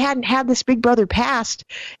 if they hadn't had this Big Brother past,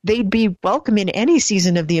 they'd be welcome in any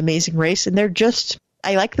season of The Amazing Race. And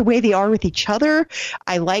I like the way they are with each other.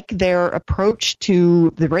 I like their approach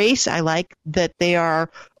to the race. I like that they are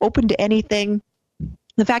open to anything.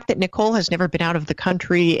 The fact that Nicole has never been out of the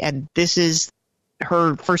country and this is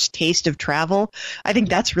her first taste of travel, I think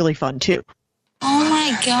that's really fun too. Oh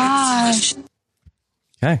my gosh.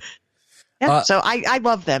 Okay. Yeah, so I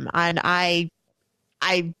love them, and I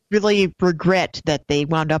I really regret that they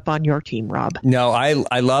wound up on your team, Rob. No, I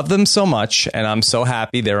love them so much, and I'm so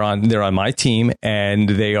happy they're on my team, and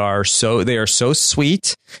they are so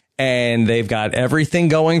sweet, and they've got everything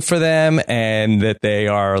going for them, and that they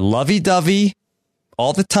are lovey-dovey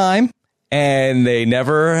all the time, and they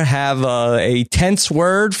never have a tense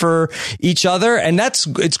word for each other, and it's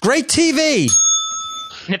great TV.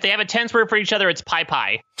 And if they have a tense word for each other, it's pie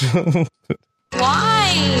pie.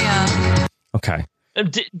 Why? Okay.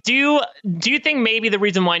 Do you think maybe the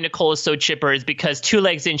reason why Nicole is so chipper is because 2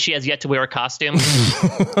 legs in, she has yet to wear a costume?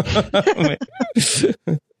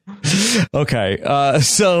 Okay,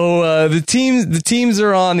 so the teams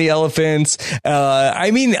are on the Elephants.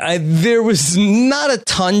 There was not a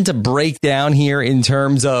ton to break down here in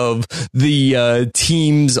terms of the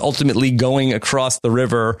teams ultimately going across the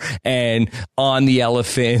river and on the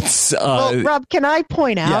Elephants. Well, Rob, can I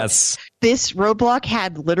point out? Yes. This roadblock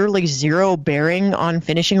had literally zero bearing on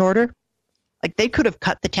finishing order. Like, they could have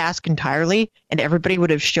cut the task entirely, and everybody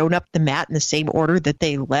would have shown up the mat in the same order that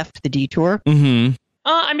they left the detour. Mm-hmm.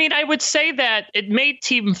 I would say that it made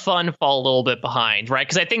Team Fun fall a little bit behind, right?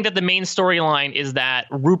 Because I think that the main storyline is that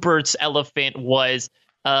Rupert's elephant was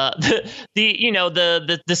the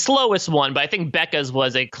slowest one, but I think Becca's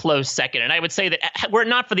was a close second. And I would say that were it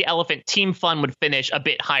not for the elephant, Team Fun would finish a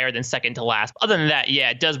bit higher than second to last. Other than that, yeah,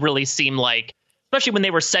 it does really seem like, especially when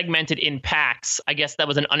they were segmented in packs, I guess that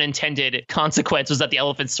was an unintended consequence, was that the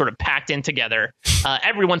elephants sort of packed in together.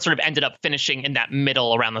 Everyone sort of ended up finishing in that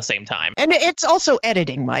middle around the same time. And it's also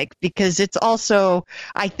editing, Mike, because it's also,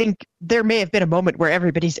 I think there may have been a moment where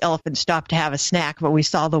everybody's elephant stopped to have a snack, but we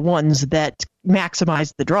saw the ones that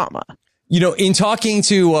maximized the drama. You know, in talking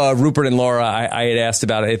to Rupert and Laura, I had asked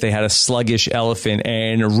about if they had a sluggish elephant,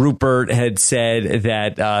 and Rupert had said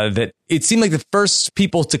that it seemed like the first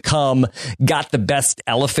people to come got the best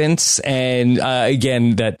elephants. And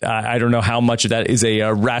again, that I don't know how much of that is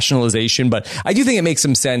a rationalization, but I do think it makes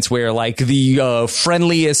some sense where like the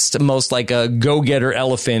friendliest, most like go-getter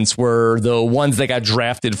elephants were the ones that got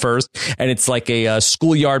drafted first. And it's like a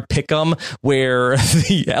schoolyard pick'em where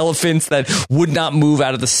the elephants that would not move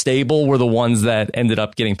out of the stable were the ones that ended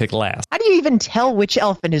up getting picked last. How do you even tell which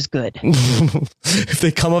elephant is good? If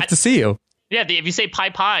they come up to see you. Yeah, if you say pie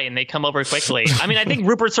pie and they come over quickly. I mean, I think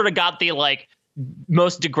Rupert sort of got the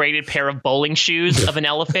most degraded pair of bowling shoes of an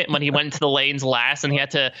elephant when he went into the lanes last, and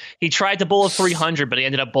he tried to bowl a 300, but he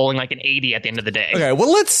ended up bowling like an 80 at the end of the day. Okay, well,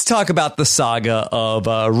 let's talk about the saga of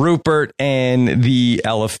Rupert and the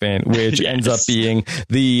elephant, which ends up being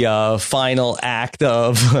the final act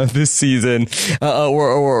of this season,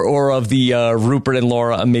 or of the Rupert and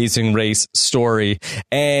Laura Amazing Race story.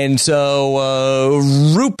 And so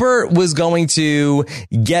Rupert was going to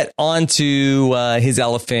get onto his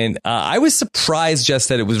elephant. I was surprised just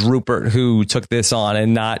that it was Rupert who took this on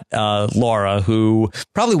and not Laura, who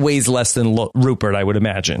probably weighs less than Rupert, I would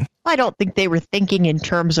imagine. I don't think they were thinking in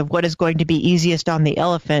terms of what is going to be easiest on the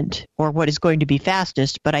elephant or what is going to be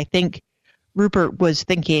fastest, but I think Rupert was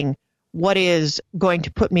thinking, what is going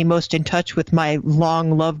to put me most in touch with my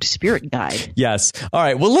long-loved spirit guide? Yes. All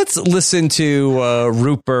right. Well, let's listen to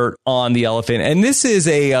Rupert on the elephant. And this is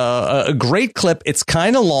a great clip. It's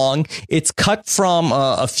kind of long. It's cut from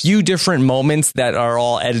a few different moments that are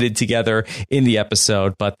all edited together in the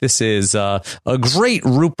episode. But this is a great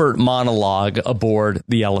Rupert monologue aboard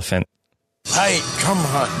the elephant. Hey, come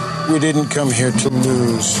on. We didn't come here to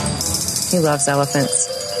lose. He loves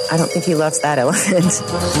elephants. I don't think he loves that elephant.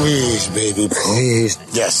 Please, baby, please.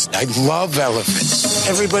 Yes, I love elephants.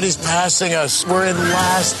 Everybody's passing us. We're in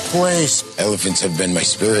last place. Elephants have been my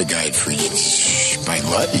spirit guide for my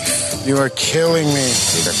life. You are killing me.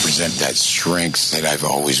 They represent that strength that I've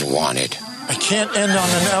always wanted. I can't end on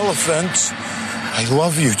an elephant. I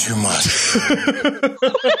love you too much.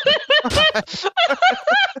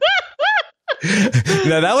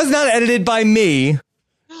 Now, that was not edited by me.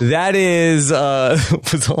 That is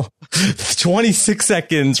was 26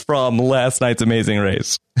 seconds from last night's Amazing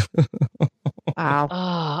Race.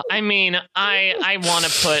 Wow. I mean, I want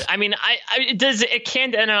to put. I mean, it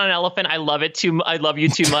can't end on an elephant. I love it too. I love you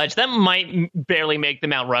too much. That might barely make the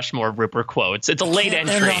Mount Rushmore of Rupert quotes. It's a late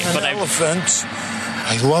entry, but elephant.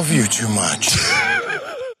 I love you too much.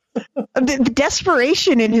 The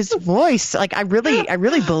desperation in his voice, like I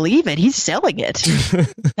really believe it. He's selling it.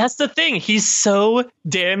 That's the thing. He's so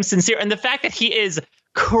damn sincere, and the fact that he is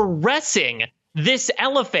caressing this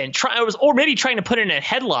elephant, or maybe trying to put it in a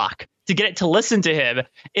headlock to get it to listen to him,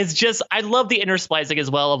 is just. I love the intersplicing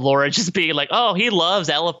as well of Laura just being like, "Oh, he loves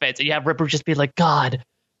elephants," and you have Rupert just be like, "God,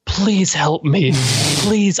 please help me,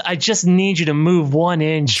 please. I just need you to move 1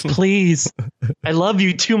 inch, please." I love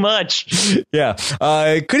you too much. Yeah.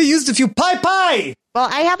 Could have used a few pie. Well,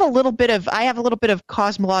 I have a little bit of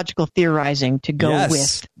cosmological theorizing to go Yes.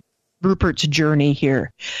 with Rupert's journey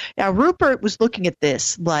here. Now, Rupert was looking at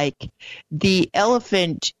this like the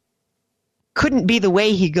elephant couldn't be the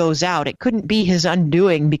way he goes out. It couldn't be his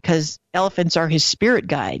undoing because elephants are his spirit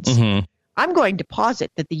guides. Mm-hmm. I'm going to posit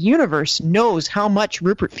that the universe knows how much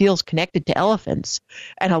Rupert feels connected to elephants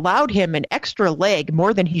and allowed him an extra leg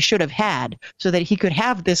more than he should have had so that he could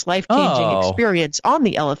have this life-changing experience on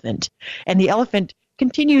the elephant. And the elephant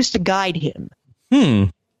continues to guide him. So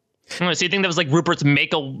you think that was like Rupert's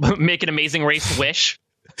make an amazing race wish?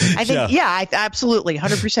 I think, absolutely,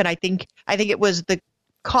 100%. I think it was the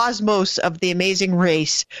cosmos of the amazing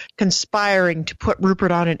race conspiring to put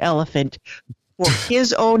Rupert on an elephant for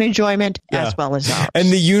his own enjoyment as well as ours. And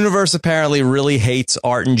the universe apparently really hates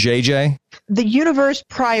Art and JJ. The universe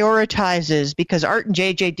prioritizes because Art and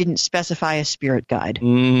JJ didn't specify a spirit guide.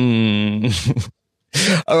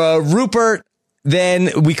 Rupert. Then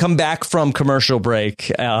we come back from commercial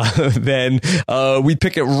break. Then we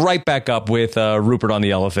pick it right back up with Rupert on the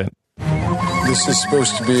elephant. This is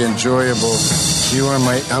supposed to be enjoyable. You are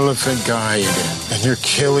my elephant guide, and you're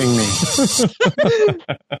killing me.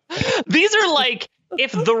 These are like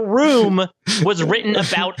if The Room was written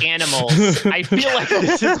about animals. I feel like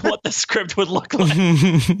this is what the script would look like.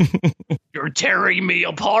 You're tearing me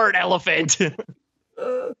apart, elephant.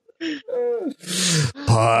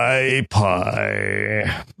 Pie.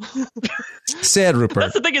 Sad Rupert.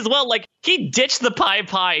 That's the thing as well. Like, he ditched the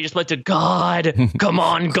pie. He just went to God. Come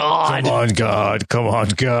on, God. Come on, God. Come on,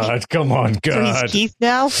 God. Come on, So God. he's Keith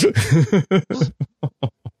now?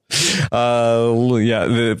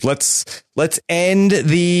 Let's end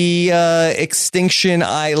the Extinction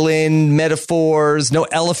Island metaphors. No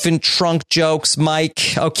elephant trunk jokes,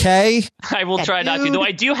 Mike. Okay. I will try not to. Though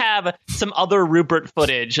I do have some other Rupert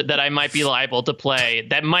footage that I might be liable to play.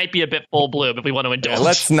 That might be a bit full bloom if we want to indulge.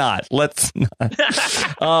 Let's not.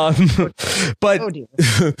 But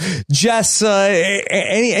Jess,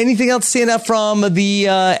 anything else stand up from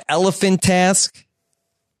the elephant task?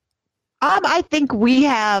 I think we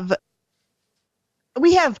have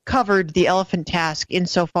covered the elephant task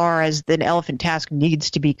insofar as the elephant task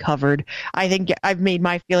needs to be covered. I think I've made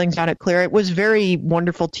my feelings on it clear. It was very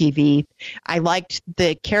wonderful TV. I liked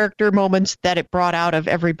the character moments that it brought out of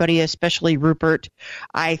everybody, especially Rupert.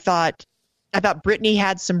 I thought Brittany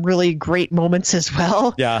had some really great moments as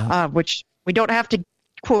well. Yeah. Which we don't have to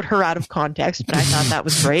quote her out of context, but I thought that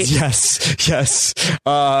was great. Yes.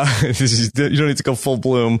 You don't need to go full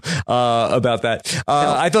bloom about that.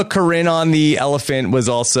 I thought Corinne on the elephant was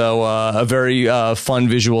also a very fun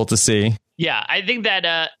visual to see. Yeah, I think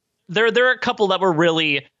that there are a couple that were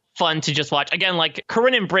really fun to just watch. Again, like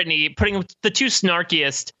Corinne and Brittany putting the two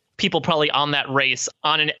snarkiest people probably on that race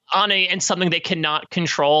on something they cannot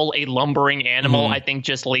control, a lumbering animal. I think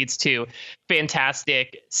just leads to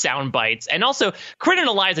fantastic sound bites. And also Corinne and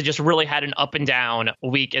Eliza just really had an up and down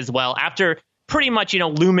week as well, after pretty much,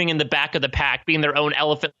 looming in the back of the pack, being their own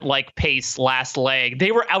elephant-like pace last leg.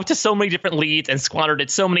 They were out to so many different leads and squandered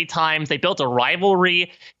it so many times. They built a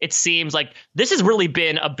rivalry. It seems like this has really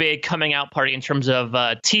been a big coming out party in terms of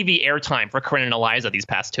TV airtime for Corinne and Eliza these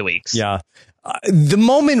past 2 weeks. Yeah. The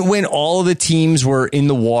moment when all of the teams were in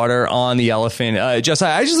the water on the elephant, I just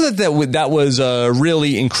thought that was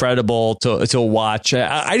really incredible to watch.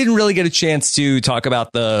 I didn't really get a chance to talk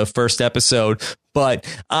about the first episode, but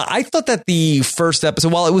I thought that the first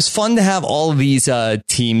episode, while it was fun to have all of these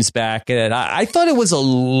teams back, I thought it was a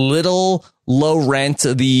little low rent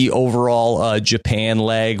the overall Japan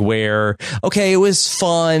leg, where it was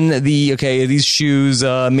fun, these shoes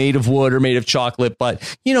made of wood or made of chocolate, but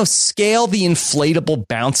scale the inflatable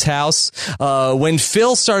bounce house. When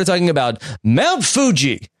Phil started talking about Mount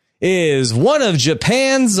Fuji is one of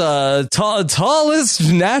Japan's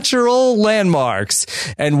tallest natural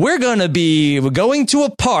landmarks, and we're going to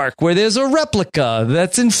a park where there's a replica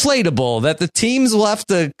that's inflatable that the teams will have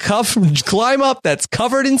to climb up, that's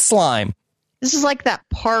covered in slime. This is like that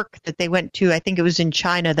park that they went to, I think it was in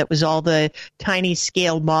China, that was all the tiny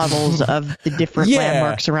scale models of the different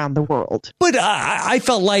landmarks around the world. But I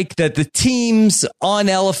felt like that the teams on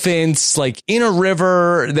elephants, like in a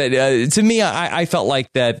river, that to me, I felt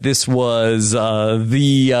like that this was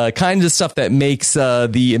the kind of stuff that makes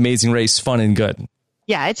the Amazing Race fun and good.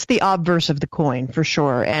 Yeah, it's the obverse of the coin for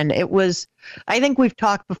sure. And it was, I think we've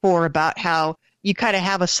talked before about how you kind of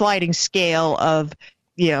have a sliding scale of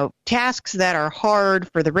tasks that are hard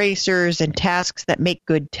for the racers and tasks that make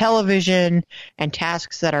good television and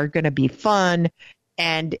tasks that are going to be fun.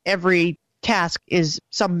 And every task is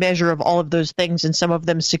some measure of all of those things, and some of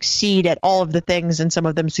them succeed at all of the things, and some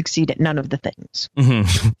of them succeed at none of the things.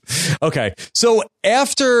 Mm-hmm. Okay, so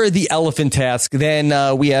after the elephant task,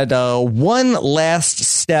 then we had one last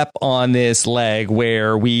step on this leg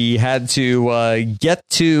where we had to get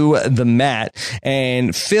to the mat,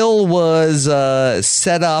 and Phil was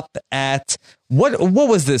set up at what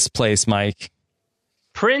was this place, Mike?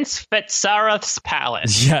 Prince Fetzarath's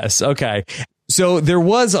palace. Yes. Okay. So there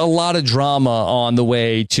was a lot of drama on the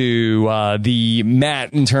way to the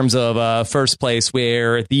mat in terms of first place,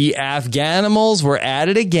 where the Afghanimals were at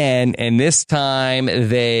it again, and this time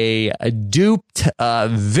they duped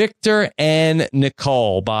Victor and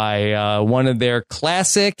Nicole by one of their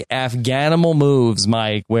classic Afghanimal moves,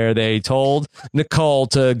 Mike, where they told Nicole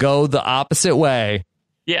to go the opposite way.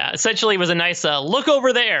 Yeah, essentially it was a nice look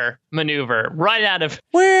over there maneuver right out of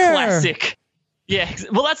Where? classic. Yeah,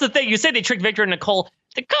 well, that's the thing. You say they tricked Victor and Nicole.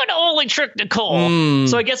 They could have only tricked Nicole.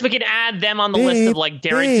 So I guess we could add them on the list of like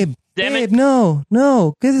Derek. Babe, no,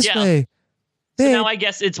 go this way. So now I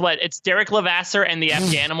guess it's Derek Levasseur and the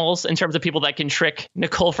Afghanimals in terms of people that can trick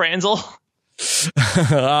Nicole Franzel.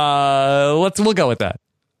 We'll go with that.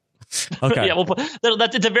 Okay. Yeah,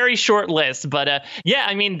 it's a very short list, but yeah,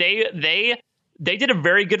 I mean they did a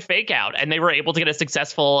very good fake out, and they were able to get a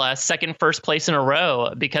successful first place in a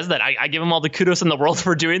row because of that. I give them all the kudos in the world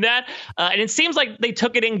for doing that. And it seems like they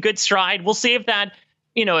took it in good stride. We'll see if that,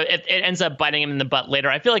 it ends up biting them in the butt later.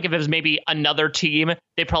 I feel like if it was maybe another team,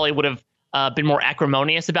 they probably would have been more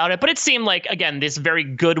acrimonious about it. But it seemed like, again, this very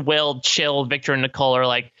goodwill, chill Victor and Nicole are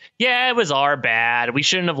like, yeah, it was our bad. We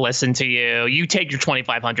shouldn't have listened to you. You take your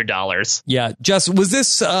 $2,500. Yeah. Jess, was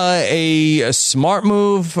this a smart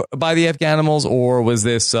move by the Afghanimals, or was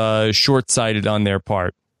this short-sighted on their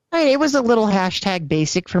part? I mean, it was a little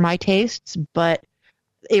 #basic for my tastes, but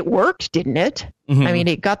it worked, didn't it? Mm-hmm. I mean,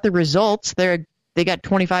 it got the results. They got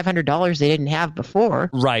 $2,500 they didn't have before.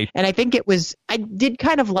 Right. And I think I did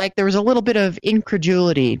kind of like, there was a little bit of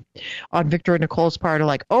incredulity on Victor and Nicole's part of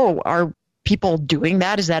like, oh, are people doing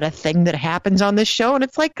that? Is that a thing that happens on this show? And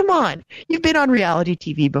it's like, come on, you've been on reality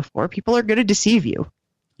TV before. People are going to deceive you.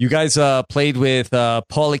 You guys played with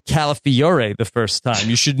Paulie Calafiore the first time.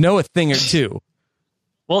 You should know a thing or two.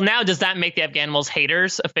 Well, now does that make the Afghanimals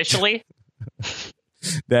haters officially?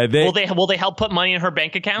 Will they help put money in her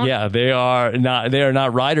bank account? Yeah, they are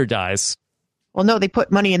not ride or dies. Well, no, they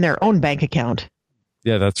put money in their own bank account.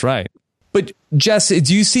 Yeah, that's right. But Jess,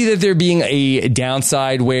 do you see that there being a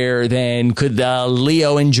downside where then could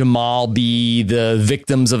Leo and Jamal be the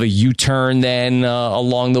victims of a U-turn then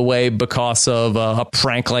along the way because of a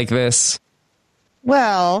prank like this?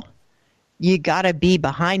 Well, you got to be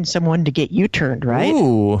behind someone to get U-turned, right?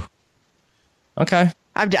 Ooh. Okay.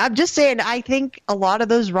 I'm just saying, I think a lot of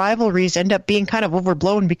those rivalries end up being kind of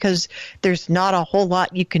overblown because there's not a whole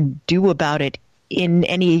lot you can do about it in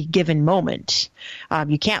any given moment.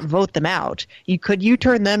 You can't vote them out. You could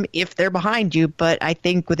U-turn them if they're behind you, but I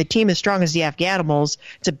think with a team as strong as the Afghanimals,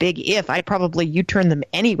 it's a big if. I'd probably U-turn them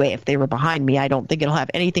anyway if they were behind me. I don't think it'll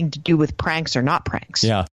have anything to do with pranks or not pranks.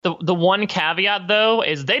 Yeah. The one caveat, though,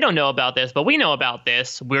 is they don't know about this, but we know about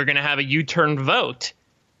this. We're going to have a U-turn vote.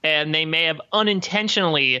 And they may have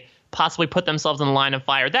unintentionally possibly put themselves in the line of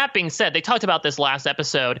fire. That being said, they talked about this last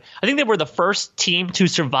episode. I think they were the first team to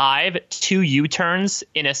survive 2 U-turns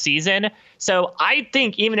in a season. So I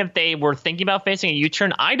think even if they were thinking about facing a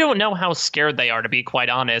U-turn, I don't know how scared they are, to be quite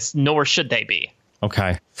honest, nor should they be.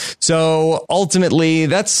 Okay. So ultimately,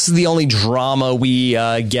 that's the only drama we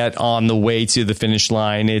get on the way to the finish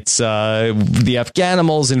line. It's the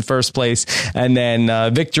Afghanimals in first place, and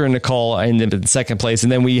then Victor and Nicole in second place.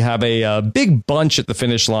 And then we have a big bunch at the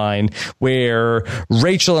finish line where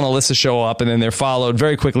Rachel and Alyssa show up, and then they're followed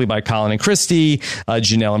very quickly by Colin and Christy,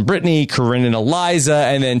 Janelle and Brittany, Corinne and Eliza,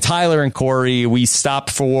 and then Tyler and Corey. We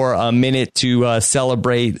stop for a minute to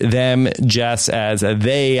celebrate them, Jess, as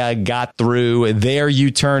they got through their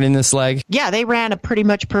U-turn in this leg. Yeah, they ran a pretty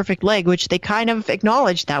much perfect leg, which they kind of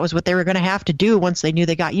acknowledged that was what they were going to have to do once they knew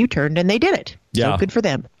they got U-turned, and they did it. Yeah. So good for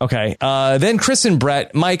them. Okay. Then Chris and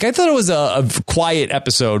Brett. Mike, I thought it was a quiet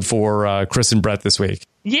episode for Chris and Brett this week.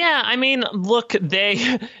 Yeah, I mean, look,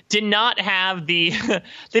 they did not have the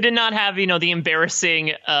the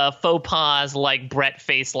embarrassing faux pas like Brett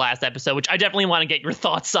faced last episode, which I definitely want to get your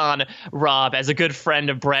thoughts on, Rob, as a good friend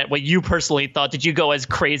of Brett. What you personally thought? Did you go as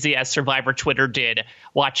crazy as Survivor Twitter did,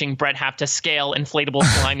 watching Brett have to scale inflatable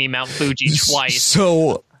slimy Mount Fuji twice?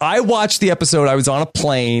 So I watched the episode. I was on a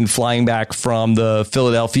plane flying back from the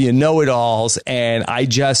Philadelphia Know-It-Alls, and I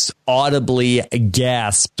just audibly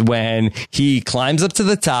gasped when he climbs up to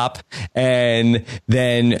the top and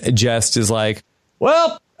then just is like,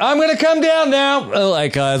 well, I'm going to come down now. I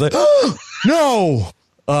was like, oh, no.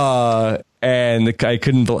 And I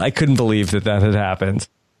couldn't believe that had happened.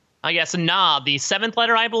 I guess Nah, the 7th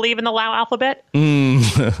letter, I believe, in the Lao alphabet.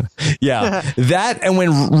 Yeah, that, and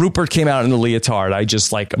when Rupert came out in the leotard, I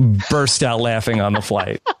just like burst out laughing on the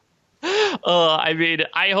flight. I mean,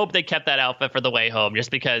 I hope they kept that outfit for the way home,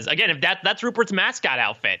 just because, again, if that's Rupert's mascot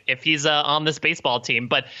outfit, if he's on this baseball team.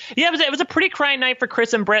 But yeah, it was a pretty crying night for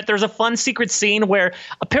Chris and Brett. There's a fun secret scene where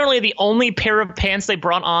apparently the only pair of pants they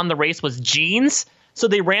brought on the race was jeans. So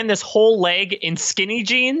they ran this whole leg in skinny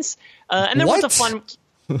jeans. And there was a fun...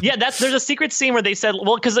 Yeah, there's a secret scene where they said,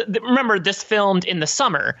 well, because remember, this filmed in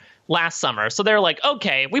the last summer. So they're like,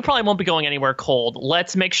 okay, we probably won't be going anywhere cold.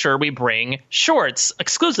 Let's make sure we bring shorts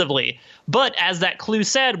exclusively. But as that clue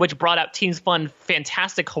said, which brought out Team Fun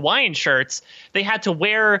fantastic Hawaiian shirts, they had to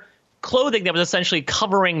wear clothing that was essentially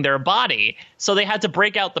covering their body. So they had to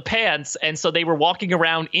break out the pants. And so they were walking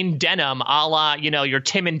around in denim, a la, your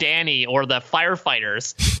Tim and Danny or the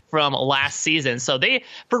firefighters from last season. So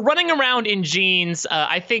for running around in jeans,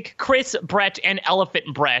 I think Chris, Brett, and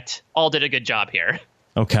Elephant Brett all did a good job here.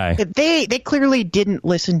 Okay. They clearly didn't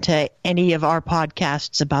listen to any of our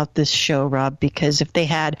podcasts about this show, Rob, because if they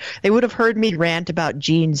had, they would have heard me rant about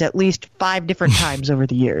jeans at least 5 different times over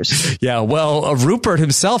the years. Yeah, well, Rupert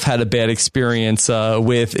himself had a bad experience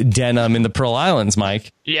with denim in the Pearl Islands,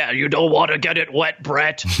 Mike. Yeah, you don't want to get it wet,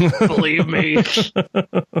 Brett. Believe me.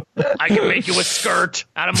 I can make you a skirt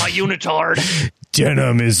out of my unitard.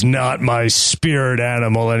 Denim is not my spirit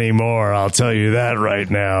animal anymore, I'll tell you that right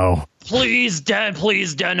now. Please,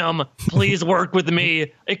 denim. Please work with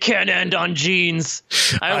me. It can't end on jeans.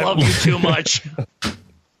 I love you too much.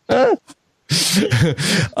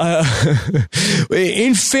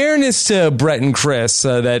 In fairness to Brett and Chris,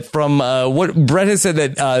 that from what Brett has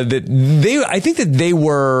said, I think that they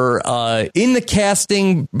were in the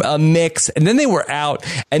casting mix, and then they were out,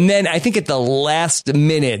 and then I think at the last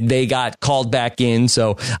minute they got called back in.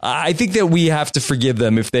 So I think that we have to forgive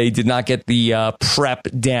them if they did not get the prep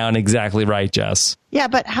down exactly right, Jess. Yeah,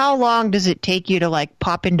 but how long does it take you to like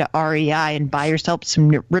pop into REI and buy yourself some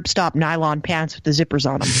ripstop nylon pants with the zippers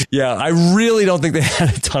on them? Yeah, I really don't think they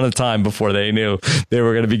had a ton of time before they knew they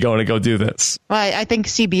were going to be going to go do this. Well, I think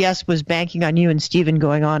CBS was banking on you and Steven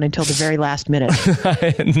going on until the very last minute.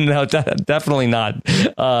 No, definitely not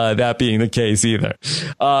that being the case either.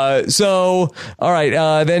 So, all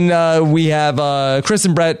right, then we have Chris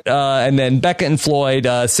and Brett, and then Becca and Floyd.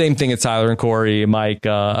 Same thing as Tyler and Corey. Mike,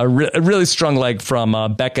 a really strong leg from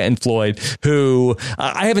Becca and Floyd, who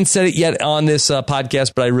I haven't said it yet on this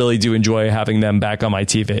podcast, but I really do enjoy having them back on my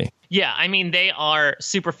TV. Yeah, I mean, they are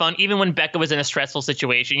super fun. Even when Becca was in a stressful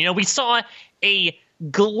situation, we saw a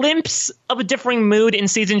glimpse of a differing mood in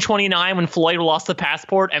season 29 when Floyd lost the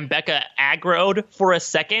passport and Becca aggroed for a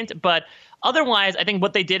second. But otherwise, I think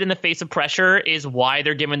what they did in the face of pressure is why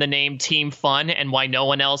they're given the name Team Fun, and why no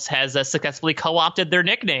one else has successfully co-opted their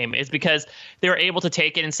nickname is because they were able to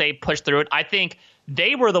take it and say push through it. I think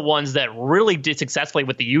they were the ones that really did successfully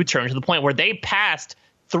with the U-turn to the point where they passed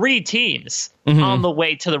 3 teams on the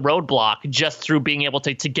way to the roadblock just through being able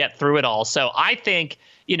to get through it all. So I think,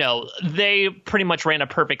 they pretty much ran a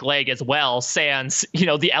perfect leg as well, sans,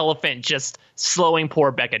 the elephant just slowing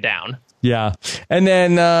poor Becca down. Yeah. And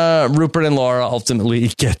then Rupert and Laura ultimately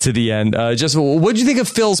get to the end. Just what do you think of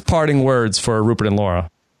Phil's parting words for Rupert and Laura?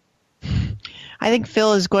 I think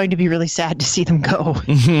Phil is going to be really sad to see them go.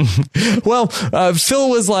 Well, Phil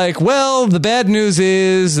was like, well, the bad news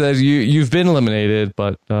is that you've been eliminated,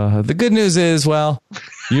 but the good news is, well,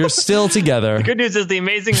 you're still together. The good news is the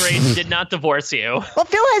Amazing Race did not divorce you. Well,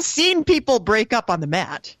 Phil has seen people break up on the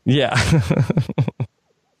mat. Yeah.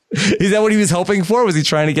 Is that what he was hoping for? Was he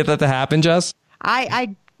trying to get that to happen, Jess?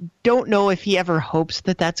 I don't know if he ever hopes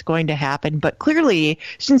that that's going to happen, but clearly,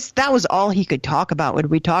 since that was all he could talk about when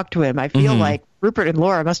we talked to him, I feel like Rupert and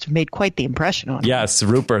Laura must have made quite the impression on him. Yes,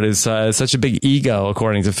 Rupert is such a big ego,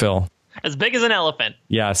 according to Phil. As big as an elephant.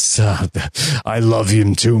 Yes, I love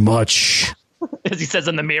him too much. As he says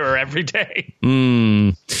in the mirror every day.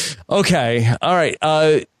 Okay, all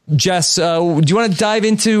right. Jess, do you want to dive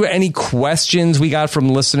into any questions we got from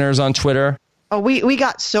listeners on Twitter? Oh, we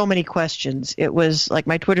got so many questions. It was like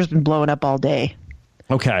my Twitter's been blowing up all day.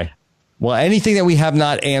 Okay. Well, anything that we have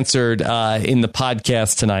not answered in the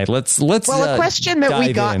podcast tonight, let's. Well, a question that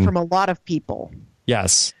we got from a lot of people.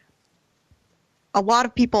 Yes. A lot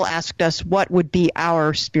of people asked us what would be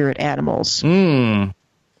our spirit animals. And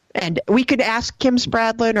we could ask Kim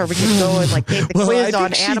Spradlin, or we could go and take the quiz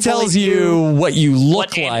on animals. She tells you what you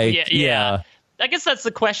look like. Yeah. I guess that's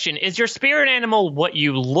the question. Is your spirit animal what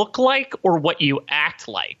you look like or what you act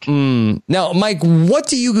like? Now, Mike, what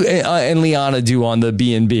do you and Liana do on the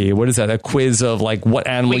B&B? What is that? A quiz of like what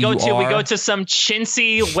animal you are? We go to some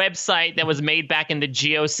chintzy website that was made back in the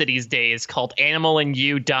GeoCities days called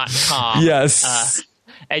animalandyou.com. Yes.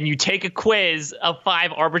 And you take a quiz of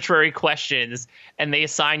 5 arbitrary questions, and they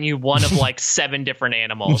assign you one of like 7 different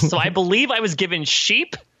animals. So I believe I was given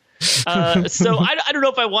sheep. So I don't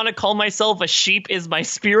know if I want to call myself a sheep is my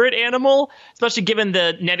spirit animal, especially given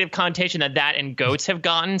the negative connotation that and goats have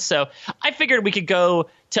gotten. So I figured we could go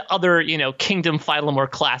to other, kingdom, phylum, or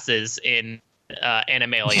classes in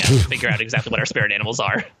Animalia to figure out exactly what our spirit animals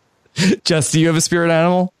are. Jess, do you have a spirit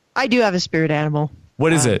animal? I do have a spirit animal.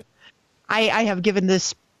 What is it? I have given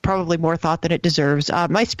this probably more thought than it deserves.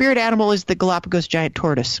 My spirit animal is the Galapagos giant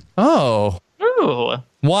tortoise. Oh. Ooh.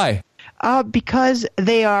 Why? Because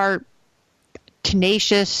they are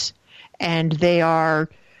tenacious and they are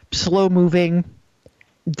slow moving.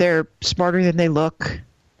 They're smarter than they look.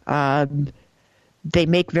 They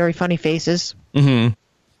make very funny faces. Mm-hmm.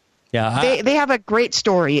 Yeah. They have a great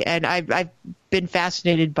story, and I've been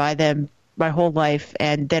fascinated by them my whole life.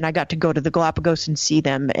 And then I got to go to the Galapagos and see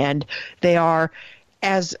them, and they are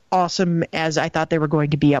as awesome as I thought they were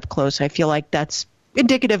going to be up close. I feel like that's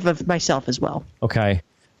indicative of myself as well. Okay.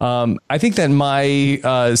 I think that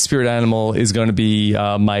my spirit animal is going to be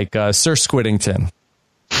Mike, Sir Squiddington.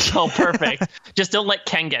 Oh, perfect. Just don't let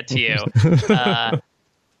Ken get to you.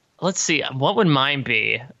 Let's see. What would mine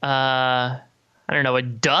be? I don't know. A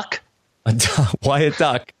duck? Why a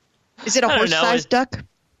duck? Is it a horse-sized duck?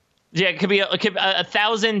 Yeah, it could be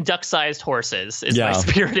 1,000 duck-sized horses is my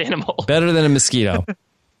spirit animal. Better than a mosquito.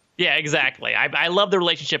 Yeah, exactly. I love the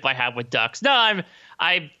relationship I have with ducks. No,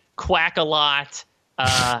 I quack a lot.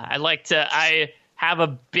 I have a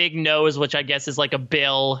big nose, which I guess is like a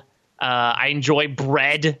bill. I enjoy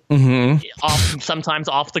bread, sometimes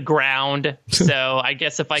off the ground. So I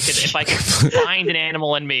guess if I could find an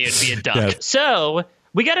animal in me, it'd be a duck. Yeah. So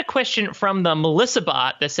we got a question from the Melissa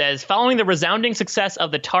bot that says, following the resounding success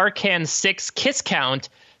of the Tarkan 6 kiss count,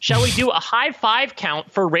 shall we do a high 5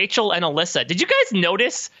 count for Rachel and Alyssa? Did you guys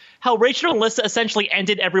notice how Rachel and Alyssa essentially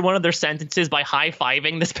ended every one of their sentences by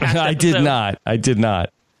high-fiving this past episode? I did not.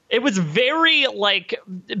 It was very,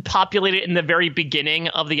 populated in the very beginning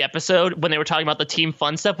of the episode when they were talking about the Team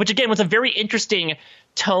Fun stuff, which, again, was a very interesting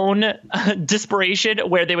tone desperation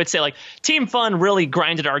where they would say, Team Fun really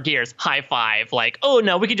grinded our gears, high 5. Oh,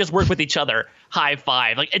 no, we could just work with each other, high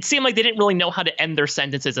 5. It seemed like they didn't really know how to end their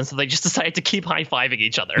sentences, and so they just decided to keep high-fiving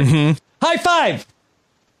each other. Mm-hmm. High 5!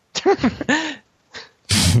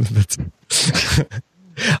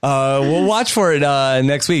 We'll watch for it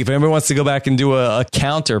next week. If anybody wants to go back and do a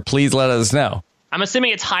counter, please let us know. I'm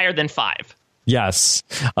assuming it's higher than 5. Yes.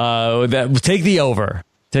 Take the over.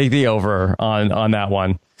 Take the over on that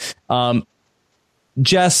one.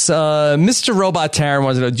 Jess, Mr. Robot Taryn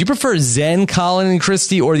wants to know, do you prefer Zen Colin and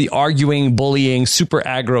Christy or the arguing, bullying, super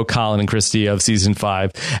aggro Colin and Christy of season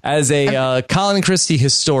 5? As a Colin and Christy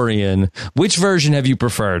historian, which version have you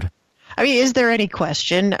preferred? I mean, is there any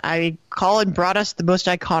question? Colin brought us the most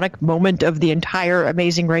iconic moment of the entire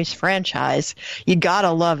Amazing Race franchise. You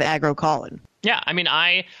gotta love aggro Colin. Yeah, I mean,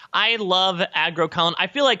 I love aggro Colin. I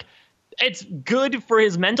feel like it's good for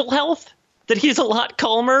his mental health that he's a lot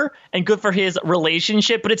calmer and good for his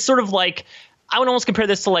relationship, but it's sort of like, I would almost compare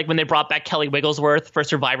this to when they brought back Kelly Wigglesworth for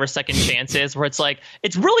Survivor Second Chances, where it's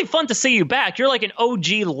it's really fun to see you back. You're like an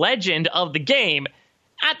OG legend of the game.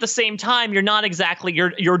 At the same time, you're not exactly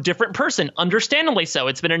you're a different person, understandably so.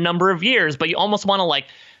 It's been a number of years, but you almost want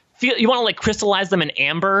to crystallize them in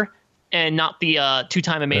amber and not the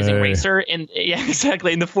 2-time Amazing Racer. And yeah,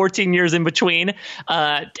 exactly. In the 14 years in between,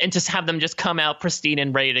 and just have them just come out pristine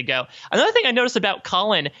and ready to go. Another thing I noticed about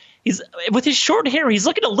Colin, he's with his short hair, he's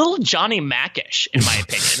looking a little Johnny Mac-ish, in my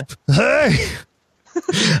opinion. Hey,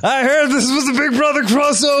 I heard this was a Big Brother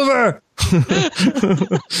crossover.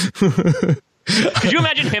 Could you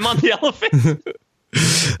imagine him on the elephant?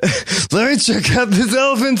 Let me check out this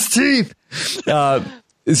elephant's teeth.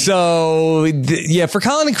 For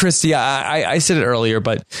Colin and Christy, I said it earlier,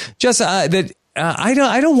 but just that I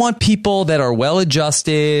don't want people that are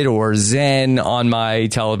well-adjusted or zen on my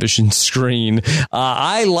television screen.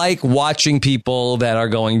 I like watching people that are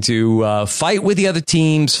going to fight with the other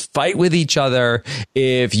teams, fight with each other.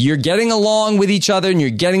 If you're getting along with each other and you're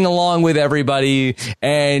getting along with everybody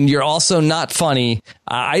and you're also not funny,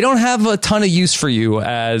 I don't have a ton of use for you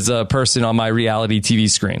as a person on my reality TV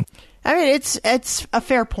screen. I mean, it's a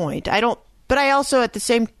fair point. I don't But I also, at the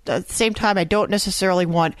same time, I don't necessarily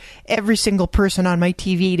want every single person on my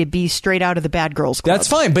TV to be straight out of the Bad Girls Club. That's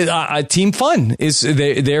fine, but Team Fun is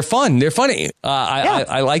they're fun. They're funny.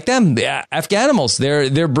 I like them. The Afghanimals.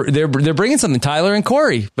 They're bringing something. Tyler and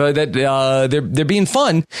Corey, but that they're being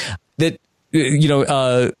fun. That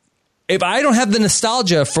if I don't have the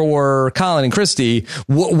nostalgia for Colin and Christy,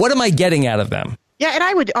 what am I getting out of them? Yeah, and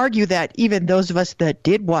I would argue that even those of us that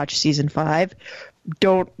did watch season 5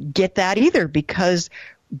 don't get that either, because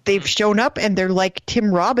they've shown up and they're like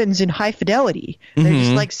Tim Robbins in High Fidelity. They're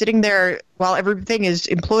just like sitting there while everything is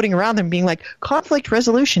imploding around them, being like, conflict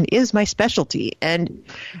resolution is my specialty. And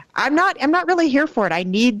I'm not really here for it. I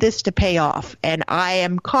need this to pay off, and I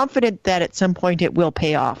am confident that at some point it will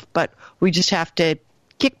pay off. But we just have to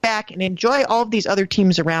kick back and enjoy all of these other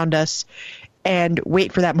teams around us and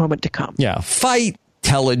wait for that moment to come. Yeah, fight,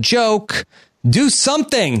 tell a joke, do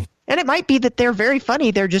something. And it might be that they're very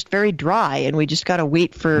funny. They're just very dry, and we just got to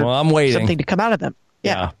wait for something to come out of them.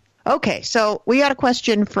 Yeah. Okay, so we got a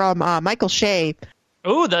question from Michael Shea.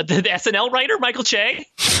 Oh, the SNL writer, Michael Shea?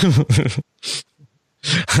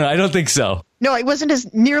 I don't think so. No, it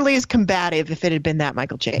wasn't nearly as combative if it had been that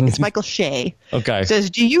Michael Shea. It's Michael Shea. Okay. Says,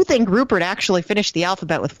 do you think Rupert actually finished the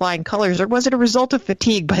alphabet with flying colors, or was it a result of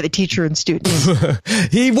fatigue by the teacher and students?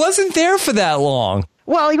 He wasn't there for that long.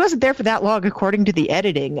 Well, he wasn't there for that long, according to the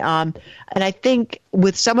editing. And I think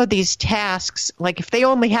with some of these tasks, like if they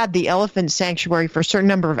only had the elephant sanctuary for a certain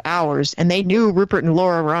number of hours and they knew Rupert and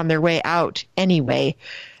Laura were on their way out anyway,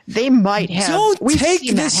 they might have. Don't take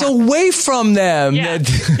this away from them. Yeah.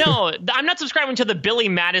 No, I'm not subscribing to the Billy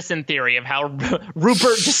Madison theory of how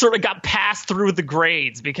Rupert just sort of got passed through the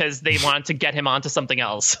grades because they wanted to get him onto something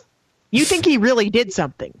else. You think he really did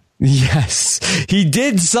something? Yes, he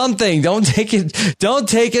did something. Don't take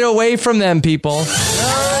it away from them, people.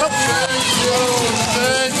 Thank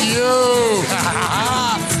you.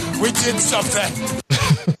 We did something.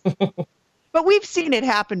 But we've seen it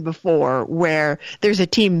happen before where there's a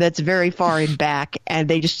team that's very far in back and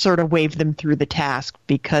they just sort of wave them through the task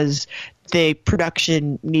because the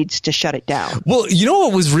production needs to shut it down. Well, you know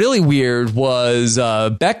what was really weird was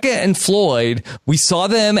Becca and Floyd. We saw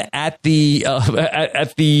them at the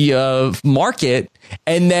market,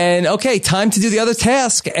 and then time to do the other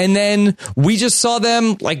task, and then we just saw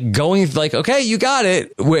them like going like, okay, you got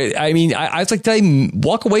it. I mean, I was like, did I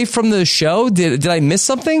walk away from the show? Did I miss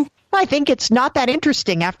something? I think it's not that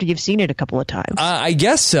interesting after you've seen it a couple of times. I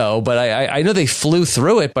guess so, but I know they flew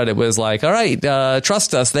through it, but it was like, all right,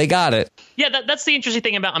 trust us, they got it. Yeah, that's the interesting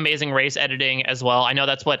thing about Amazing Race editing as well. I know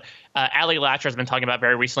that's what Ali Latcher has been talking about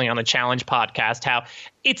very recently on the Challenge podcast, how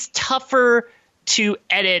it's tougher to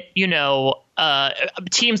edit,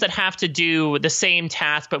 teams that have to do the same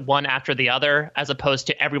task but one after the other, as opposed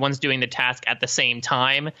to everyone's doing the task at the same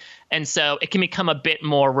time. And so it can become a bit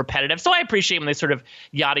more repetitive. So I appreciate when they sort of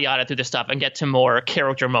yada through the stuff and get to more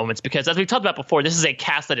character moments, because as we've talked about before, this is a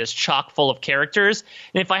cast that is chock full of characters.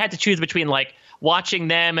 And if I had to choose between like watching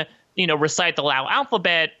them recite the Lao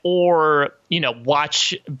alphabet, or,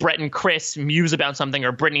 watch Brett and Chris muse about something,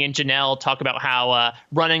 or Brittany and Janelle talk about how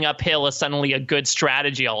running uphill is suddenly a good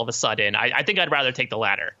strategy all of a sudden, I think I'd rather take the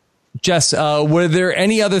latter. Jess, were there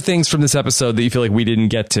any other things from this episode that you feel like we didn't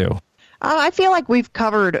get to? I feel like we've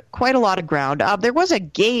covered quite a lot of ground. There was a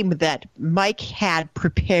game that Mike had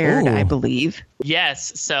prepared, I believe.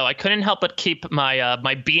 Yes, so I couldn't help but keep my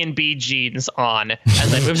my B&B jeans on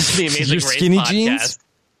as I moved to the Amazing Race skinny podcast. Jeans?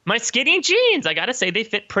 My skinny jeans, I gotta say, they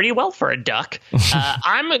fit pretty well for a duck.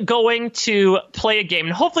 I'm going to play a game,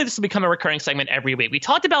 and hopefully this will become a recurring segment every week. We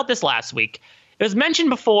talked about this last week. It was mentioned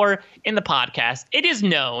before in the podcast. It is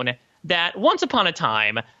known that once upon a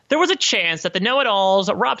time, there was a chance that the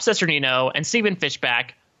know-it-alls, Rob Cesternino and Stephen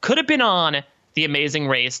Fishback, could have been on The Amazing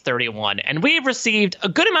Race 31. And we have received a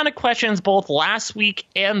good amount of questions both last week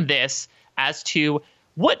and this as to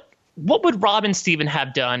what would Rob and Stephen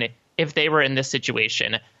have done if they were in this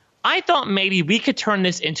situation. I thought maybe we could turn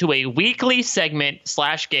this into a weekly segment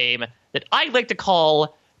 / game that I like to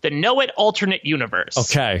call the Know It Alternate Universe.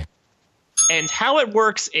 Okay. And how it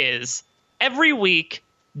works is every week,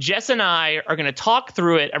 Jess and I are going to talk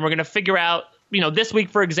through it, and we're going to figure out, this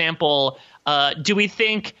week, for example, do we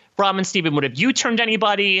think Rob and Stephen would have U-turned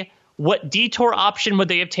anybody? What detour option would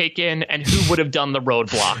they have taken? And who would have done the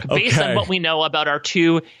roadblock? Based on what we know about our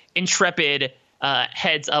two intrepid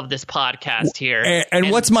heads of this podcast here. And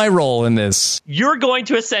what's my role in this? You're going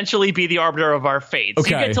to essentially be the arbiter of our fate. So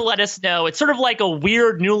Okay. you get to let us know. It's sort of like a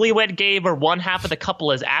weird newlywed game where one half of the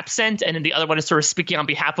couple is absent and then the other one is sort of speaking on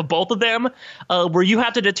behalf of both of them, where you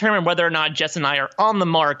have to determine whether or not Jess and I are on the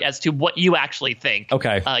mark as to what you actually think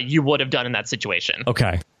you would have done in that situation.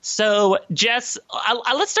 Okay. So, Jess,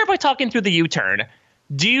 let's start by talking through the U-turn.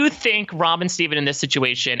 Do you think Rob and Steven in this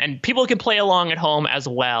situation, and people can play along at home as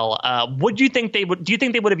well, do you think they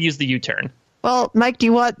would have used the U-turn? Well, Mike, do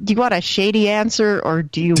you want a shady answer, or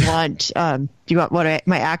do you want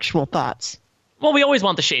my actual thoughts? Well, we always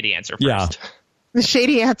want the shady answer first. Yeah. The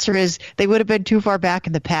shady answer is they would have been too far back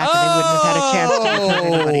in the pack, and they wouldn't have had a chance to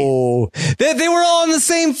get anybody. Oh, they were all on the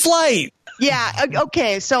same flight. Yeah.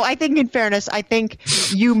 Okay. So I think, in fairness, I think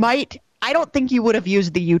you might. I don't think you would have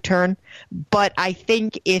used the U-turn, but I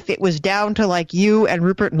think if it was down to like you and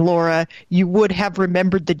Rupert and Laura, you would have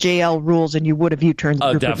remembered the JL rules and you would have U-turned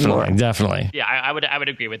Rupert and Laura. Definitely. Yeah, I would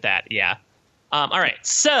agree with that. Yeah. All right.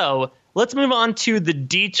 So let's move on to the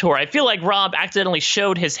detour. I feel like Rob accidentally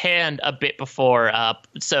showed his hand a bit before,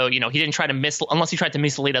 so he didn't try to unless he tried to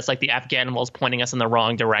mislead us like the Afghanimals pointing us in the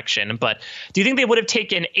wrong direction. But do you think they would have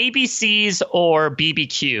taken ABCs or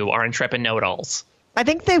BBQ, our intrepid know-it-alls? I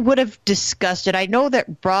think they would have discussed it. I know that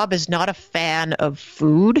Rob is not a fan of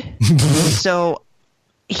food, so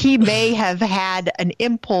he may have had an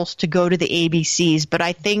impulse to go to the ABCs, but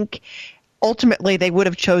I think ultimately they would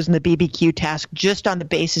have chosen the BBQ task just on the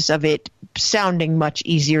basis of it sounding much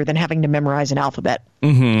easier than having to memorize an alphabet.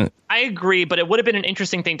 Mm-hmm. I agree, but it would have been an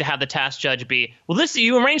interesting thing to have the task judge be, well,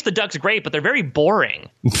 you arranged the ducks great, but they're very boring.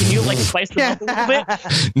 Can you spice them up a little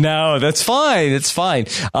bit? No, that's fine. It's fine.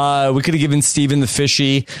 We could have given Steven the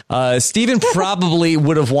fishy. Steven probably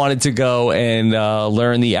would have wanted to go and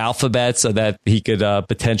learn the alphabet so that he could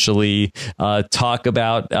potentially talk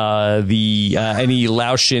about any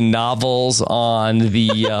Laotian novels on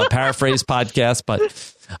the Paraphrase podcast. But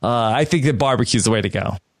I think that barbecue is the way to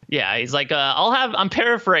go. Yeah, he's like, I'm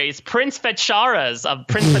paraphrase, Prince Fetchara's of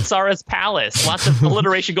Prince Fetchara's palace. Lots of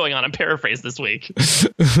alliteration going on in Paraphrase this week.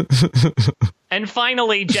 And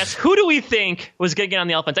finally, Jess, who do we think was going to get on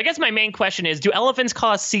the elephants? I guess my main question is, do elephants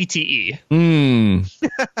cause CTE?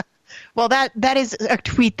 Well, that is a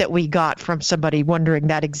tweet that we got from somebody wondering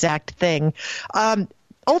that exact thing.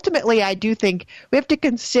 Ultimately, I do think we have to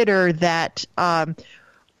consider that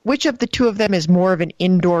which of the two of them is more of an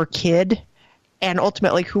indoor kid, and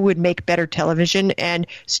ultimately who would make better television. And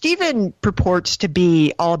Steven purports to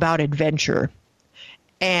be all about adventure.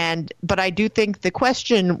 But I do think the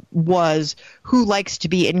question was who likes to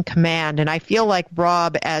be in command. And I feel like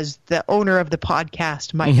Rob, as the owner of the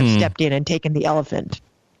podcast, might have stepped in and taken the elephant.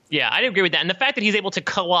 Yeah, I agree with that. And the fact that he's able to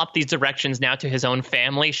co-opt these directions now to his own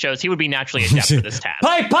family shows he would be naturally adept for this task.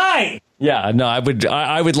 Pie! Yeah, no, I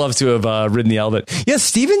would love to have ridden the elephant. Yeah,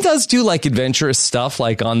 Steven does do like adventurous stuff,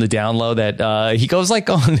 like on the down low. That he goes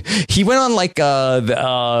he went on like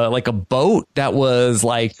a boat that was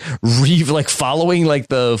like following like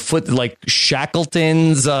the foot like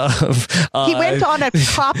Shackleton's. He went on a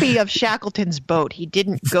copy of Shackleton's boat. He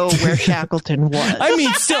didn't go where Shackleton was. I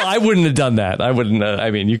mean, still, I wouldn't have done that. I wouldn't.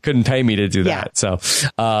 I mean, you couldn't pay me to do that. So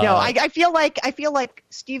no, I feel like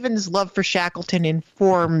Steven's love for Shackleton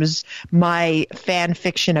informs my fan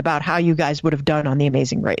fiction about how you guys would have done on The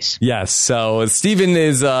Amazing Race. Yes. So Steven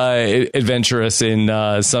is adventurous in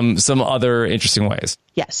some other interesting ways.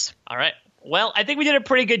 Yes. All right. Well, I think we did a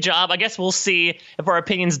pretty good job. I guess we'll see if our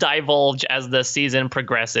opinions divulge as the season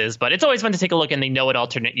progresses. But it's always fun to take a look in the Know It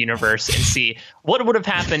alternate universe and see what would have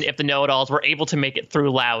happened if the Know It Alls were able to make it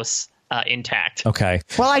through Laos intact. Okay.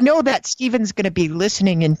 Well, I know that Steven's going to be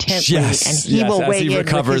listening intently, and he will weigh in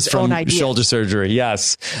with his own ideas. Shoulder surgery.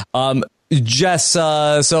 Yes. Jess,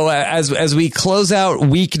 so as we close out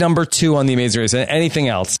week number 2 on The Amazing Race, anything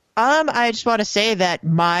else? I just want to say that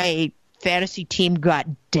my fantasy team got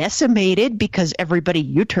decimated because everybody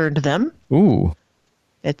U-turned them. Ooh.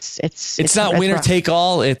 It's not winner take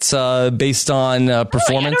all. It's based on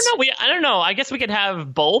performance. I don't know. I guess we could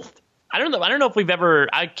have both. I don't know if we've ever.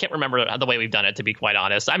 I can't remember the way we've done it, to be quite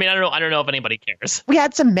honest. I mean, I don't know if anybody cares. We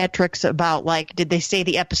had some metrics about did they say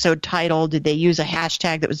the episode title? Did they use a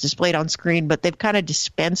hashtag that was displayed on screen? But they've kind of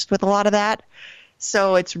dispensed with a lot of that.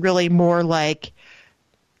 So it's really more like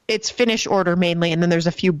it's finish order mainly, and then there's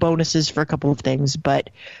a few bonuses for a couple of things. But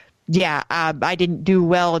yeah, I didn't do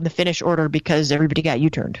well in the finish order because everybody got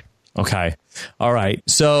U-turned. Okay. All right.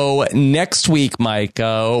 So next week, Mike,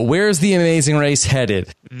 where's The Amazing Race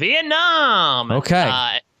headed? Vietnam.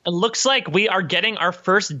 Okay. It looks like we are getting our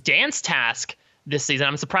first dance task this season.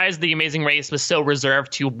 I'm surprised the Amazing Race was so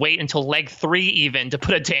reserved to wait until leg 3 even to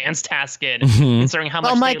put a dance task in, considering how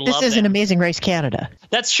much Mike, they love this is an it. Amazing Race Canada.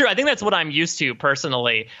 That's true. I think that's what I'm used to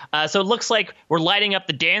personally. So it looks like we're lighting up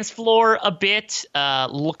the dance floor a bit.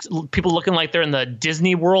 People looking like they're in the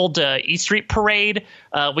Disney World East Street Parade.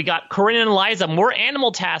 We got Corinne and Eliza, more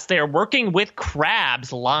animal tasks there, working with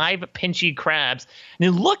crabs, live pinchy crabs. And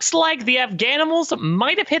it looks like the Afghanimals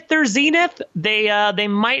might have hit their zenith. They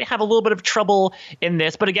might have a little bit of trouble in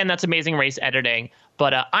this, but again, that's Amazing Race editing.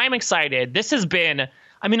 But I'm excited. This has been,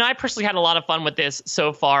 I personally had a lot of fun with this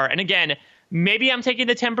so far. And again, maybe I'm taking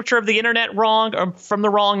the temperature of the internet wrong or from the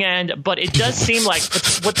wrong end, but it does seem like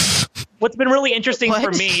what's been really interesting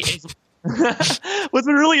for me is what's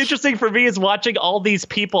been really interesting for me is watching all these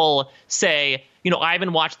people say, I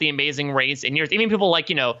haven't watched The Amazing Race in years. Even people like,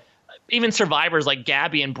 even survivors like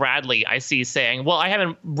Gabby and Bradley, I see saying, well, I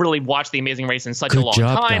haven't really watched The Amazing Race in such a long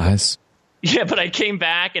time. Guys. Yeah, but I came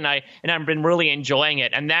back and I've been really enjoying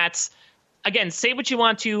it. And that's, again, say what you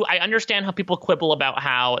want to. I understand how people quibble about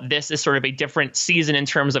how this is sort of a different season in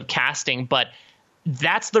terms of casting, but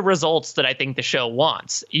that's the results that I think the show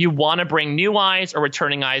wants. You want to bring new eyes or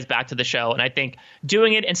returning eyes back to the show. And I think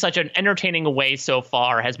doing it in such an entertaining way so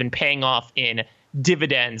far has been paying off in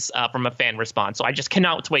dividends from a fan response. So I just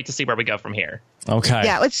cannot wait to see where we go from here. Okay.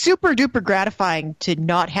 Yeah, it's super duper gratifying to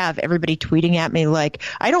not have everybody tweeting at me like,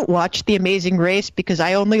 I don't watch The Amazing Race because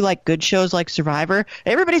I only like good shows like Survivor.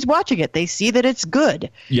 Everybody's watching it. They see that it's good.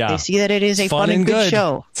 Yeah. They see that it is a fun and good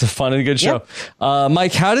show. It's a fun and good show. Yep.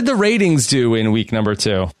 Mike, how did the ratings do in week number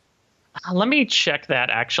 2? Let me check that,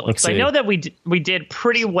 actually, Let's because I see. know that we did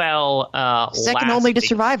pretty well Second last only to week.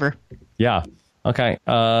 Survivor. Yeah. Okay.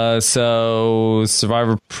 So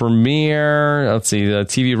Survivor premiere. Let's see the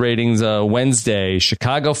TV ratings. Wednesday,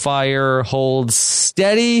 Chicago Fire holds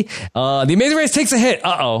steady. The Amazing Race takes a hit.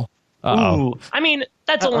 Uh-oh. Ooh.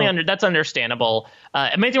 That's understandable.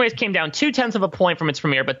 Amazing Race came down 0.2 of a point from its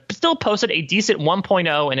premiere, but still posted a decent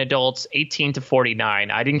 1.0 in adults 18 to 49.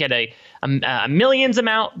 I didn't get a millions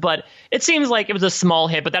amount, but it seems like it was a small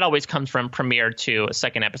hit, but that always comes from premiere to a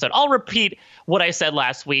second episode. I'll repeat what I said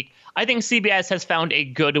last week. I think CBS has found a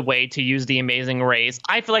good way to use The Amazing Race.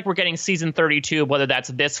 I feel like we're getting season 32, whether that's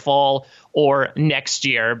this fall or next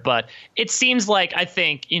year. But it seems like, I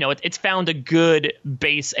think, it's found a good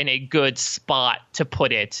base and a good spot to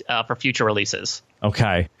put it for future releases.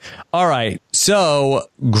 Okay. All right. So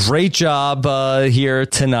great job here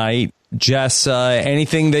tonight. Jess,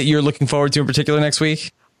 anything that you're looking forward to in particular next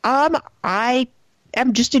week? I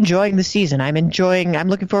am just enjoying the season. I'm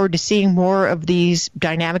looking forward to seeing more of these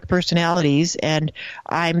dynamic personalities, and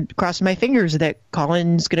I'm crossing my fingers that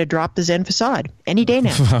Colin's going to drop the Zen facade any day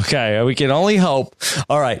now. Okay, we can only hope.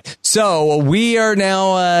 All right, so we are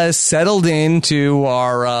now settled into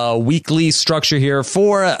our weekly structure here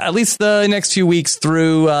for at least the next few weeks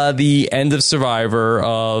through the end of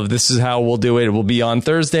Survivor. This is how we'll do it. It will be on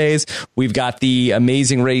Thursdays. We've got the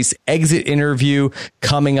Amazing Race exit interview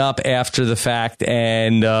coming up after the fact,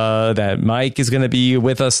 and that Mike is going to be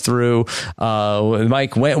with us through.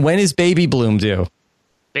 Mike, when is Baby Bloom due?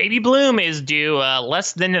 Baby Bloom is due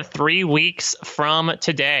less than 3 weeks from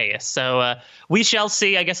today. So we shall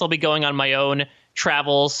see. I guess I'll be going on my own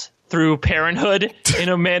travels through parenthood, in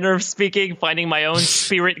a manner of speaking, finding my own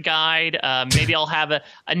spirit guide. Maybe I'll have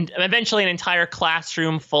eventually an entire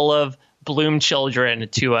classroom full of Bloom children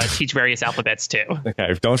to teach various alphabets to.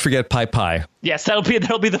 Okay, don't forget Pi Pi. Yes, that'll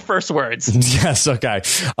be the first words. Yes, okay.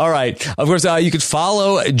 All right. Of course, you could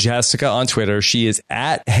follow Jessica on Twitter. She is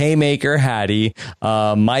at Haymaker Hattie.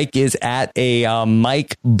 Mike is at a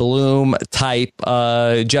Mike Bloom type.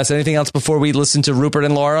 Jess, anything else before we listen to Rupert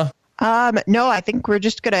and Laura? No, I think we're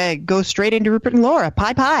just going to go straight into Rupert and Laura.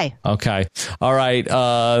 Pie. Okay. All right.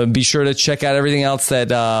 Be sure to check out everything else that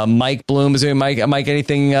Mike Bloom is doing. Mike,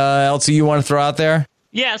 anything else you want to throw out there?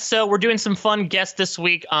 Yeah, so we're doing some fun guests this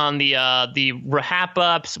week on the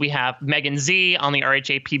Wrap-Ups. We have Megan Z on the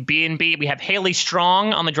RHAP B&B. We have Haley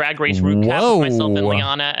Strong on the Drag Race Recap with myself and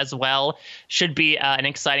Liana as well. Should be an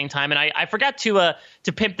exciting time. And I forgot to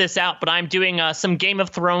pimp this out, but I'm doing some Game of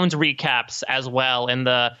Thrones recaps as well in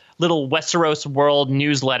the little Westeros World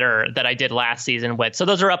newsletter that I did last season with. So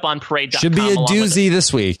those are up on parade.com. Should be a doozy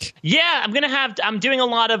this week. Yeah, I'm doing a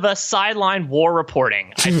lot of sideline war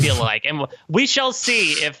reporting, I feel like. And we shall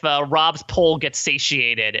see if Rob's poll gets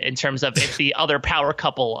satiated in terms of if the other power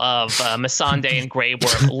couple of Missandei and Grey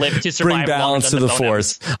Worm live to survive. Bring balance to the Bonhams.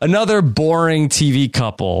 force. Another boring TV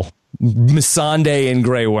couple, Missandei and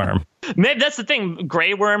Grey Worm. Maybe that's the thing.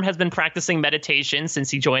 Grey Worm has been practicing meditation since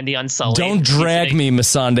he joined the Unsullied. Don't drag me,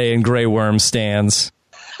 Missandei and Grey Worm stands.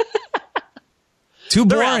 Too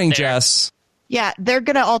boring, Jess. Yeah, they're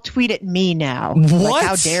going to all tweet at me now. What? Like,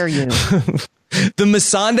 how dare you? The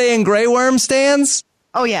Missandei and Grey Worm stands?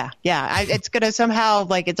 Oh, yeah. It's going to somehow,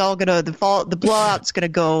 like, it's all going to, the blowout's going to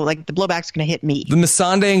go, like, the blowback's going to hit me. The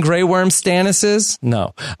Missandei and Grey Worm Stannises?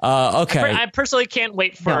 No. Okay. I personally can't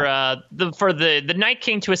wait for the Night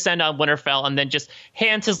King to ascend on Winterfell and then just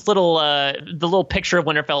hand his the little picture of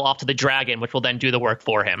Winterfell off to the dragon, which will then do the work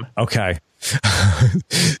for him. Okay.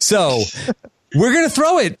 So we're going to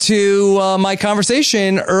throw it to my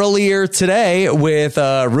conversation earlier today with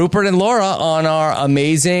Rupert and Laura on our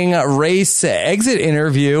amazing race exit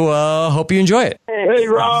interview. Hope you enjoy it. Hey,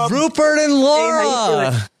 Rob. Rupert and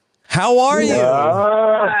Laura. How are you?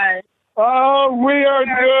 Hi. Oh, we are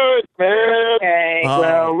good, man. Okay.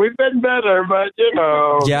 Well, we've been better, but,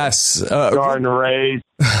 Yes. darn race.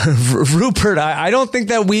 Rupert, I don't think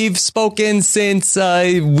that we've spoken since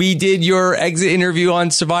we did your exit interview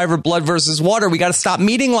on Survivor Blood versus Water. We got to stop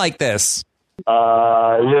meeting like this. These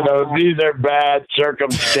are bad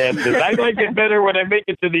circumstances. I like it better when I make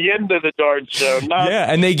it to the end of the darn show.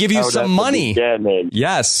 And they give you some money.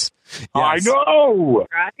 Yes. I know.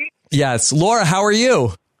 Right? Yes. Laura, how are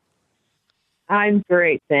you? I'm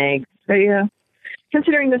great, thanks. Are you,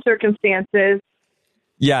 considering the circumstances,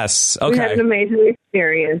 Yes. we had Okay. an amazing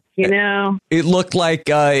experience, It looked like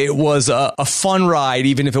it was a fun ride,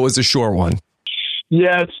 even if it was a short one.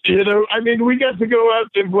 Yes, we got to go out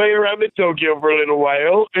and play around in Tokyo for a little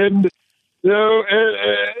while, and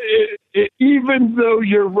even though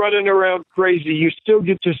you're running around crazy, you still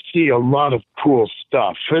get to see a lot of cool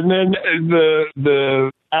stuff. And then the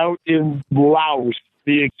out in Laos,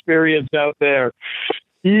 the experience out there,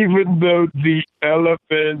 even though the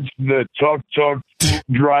elephants, the tuk-tuk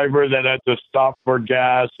driver that had to stop for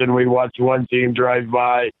gas, and we watched one team drive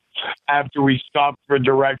by. After we stopped for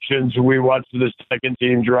directions, we watched the second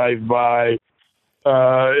team drive by.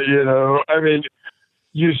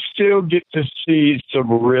 You still get to see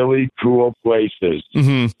some really cool places.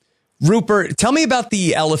 Mm-hmm. Rupert, tell me about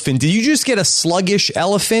the elephant. Did you just get a sluggish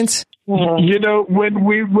elephant? When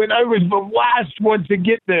I was the last one to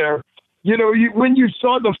get there, when you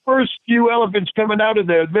saw the first few elephants coming out of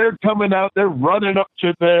there, they're coming out, they're running up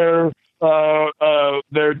to their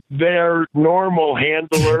normal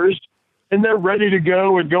handlers, and they're ready to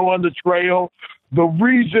go and go on the trail. The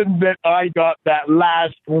reason that I got that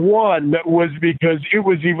last one was because it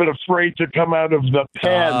was even afraid to come out of the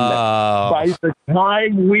pen. By the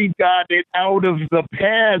time we got it out of the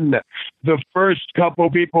pen, the first couple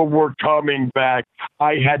people were coming back.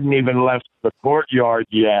 I hadn't even left the courtyard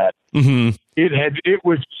yet. Mm-hmm. It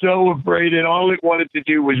was so afraid, and all it wanted to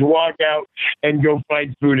do was walk out and go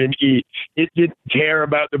find food and eat. It didn't care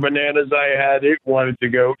about the bananas I had. It wanted to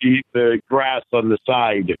go eat the grass on the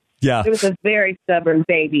side. Yeah. It was a very stubborn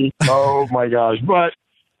baby. Oh, my gosh. But,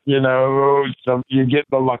 you get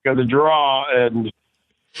the luck of the draw, and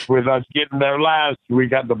with us getting there last, we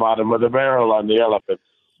got the bottom of the barrel on the elephant.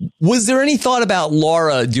 Was there any thought about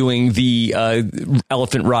Laura doing the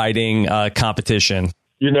elephant riding competition?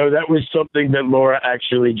 That was something that Laura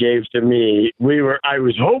actually gave to me. I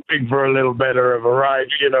was hoping for a little better of a ride,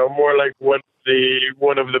 more like what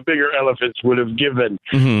one of the bigger elephants would have given.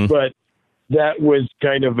 Mm-hmm. But that was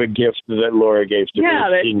kind of a gift that Laura gave to me. Yeah,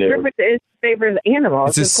 Rupert is his favorite animal.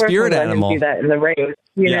 It's a spirit animal. Do that in the race,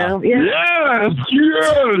 know? Yeah. Yes.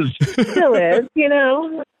 Still is,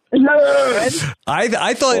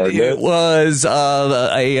 I thought it was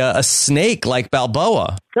a snake like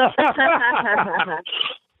Balboa.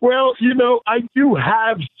 Well, I do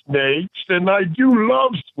have snakes, and I do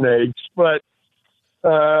love snakes, but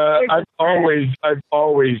I've always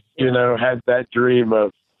had that dream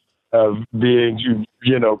of being,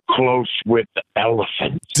 close with the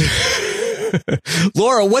elephant.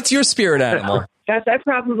 Laura, what's your spirit animal? Gosh,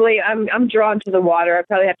 I'm drawn to the water. I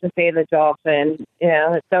probably have to say the dolphin.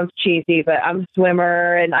 It sounds cheesy, but I'm a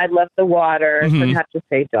swimmer and I love the water. Mm-hmm. So I'd have to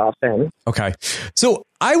say dolphin. Okay. So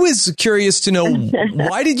I was curious to know,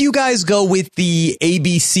 why did you guys go with the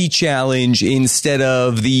ABC challenge instead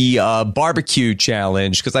of the barbecue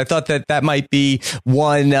challenge? Because I thought that might be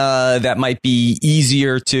one that might be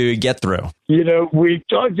easier to get through. We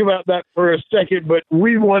talked about that for a second, but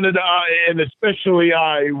we wanted, and especially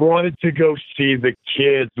I, wanted to go see the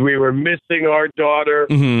kids. We were missing our daughter.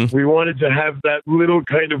 Mm-hmm. We wanted to have that little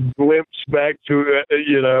kind of glimpse back to,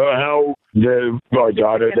 how our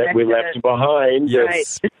daughter that we left behind.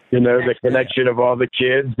 Yes. the connection of all the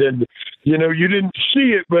kids. And, you didn't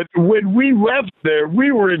see it, but when we left there,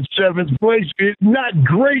 we were in 7th place. Not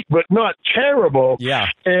great, but not terrible. Yeah.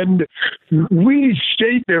 And we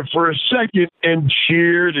stayed there for a second and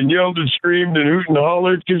cheered and yelled and screamed and hooted and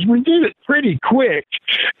hollered because we did it pretty quick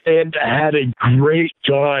and had a great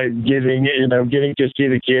time getting to see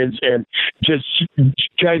the kids and just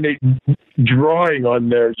kind of drawing on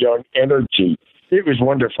their young energy. It was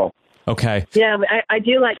wonderful. Okay. Yeah, I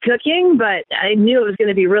do like cooking, but I knew it was going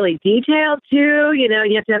to be really detailed too. You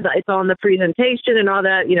have to have it's all in the presentation and all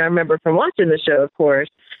that. I remember from watching the show, of course.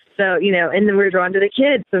 So, and then we were drawn to the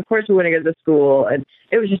kids. So, of course, we want to go to the school. And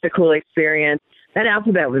it was just a cool experience. That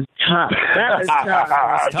alphabet was tough. That was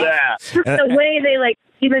tough. Yeah. The way they,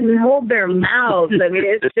 even hold their mouths. I mean,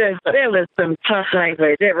 there was some tough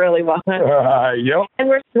language. It really was. Yep. And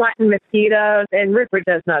we're sweating mosquitoes, and Rupert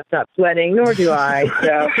does not stop sweating, nor do I.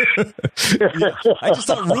 So. I just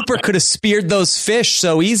thought Rupert could have speared those fish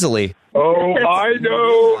so easily. Oh, I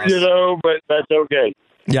know, but that's okay.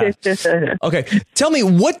 Yeah. Okay. Tell me,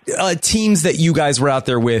 what teams that you guys were out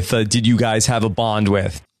there with did you guys have a bond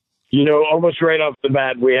with? Almost right off the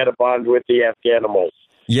bat, we had a bond with the Afghanimals.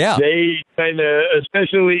 Yeah. They kind of,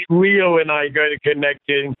 especially Leo and I, got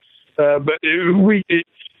connected. But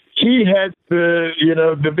he had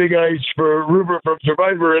the big eyes for Rupert from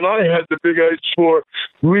Survivor, and I had the big eyes for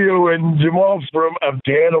Leo and Jamal from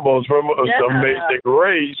Afghanimals from Amazing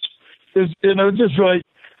Race. Just like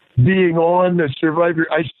being on the Survivor,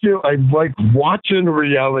 I like watching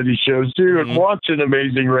reality shows too, and watching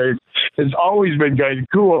Amazing Race has always been kind of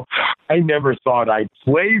cool. I never thought I'd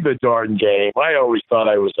play the darn game. I always thought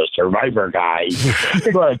I was a Survivor guy.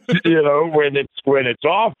 But when it's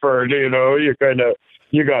offered, you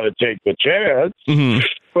got to take the chance. Mm-hmm.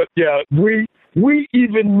 But yeah, we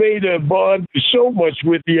even made a bond so much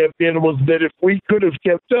with the Afghanimals that if we could have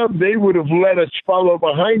kept up, they would have let us follow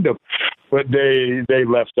behind them. But they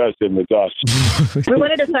left us in the dust. We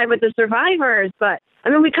wanted to side with the survivors, but I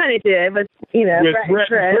mean, we kind of did. But with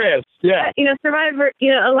Chris, yeah. Survivor.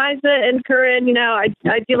 Eliza and Corinne. I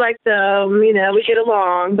do like them. We get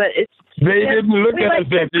along, but it's they didn't look at us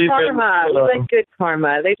as even karma. We like good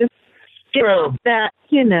karma. They just give off that.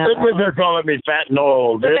 They're calling me fat and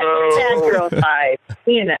old. Fat girl type.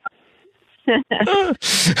 Yeah.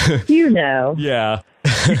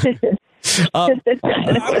 I want to go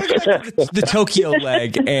to the Tokyo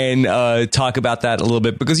leg and talk about that a little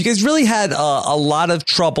bit, because you guys really had a lot of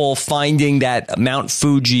trouble finding that Mount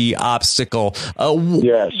Fuji obstacle.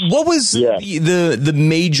 Yes. What was the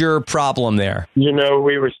major problem there?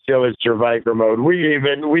 We were still in survivor mode.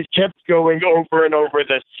 We kept going over and over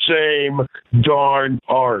the same darn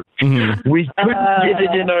part. Mm-hmm. We couldn't get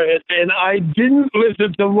it in our head, and I didn't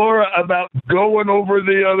listen to Laura about going over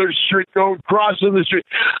the other street, crossing the street.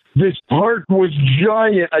 This park was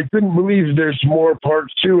giant. I couldn't believe there's more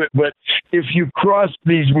parks to it. But if you crossed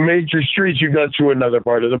these major streets, you got to another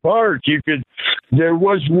part of the park. There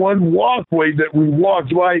was one walkway that we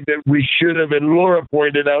walked by that we should have, and Laura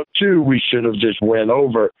pointed out too, we should have just went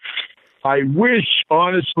over. I wish,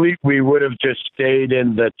 honestly, we would have just stayed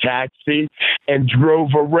in the taxi and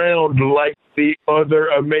drove around like the other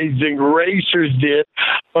amazing racers did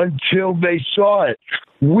until they saw it.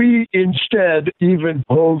 We instead even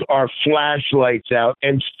pulled our flashlights out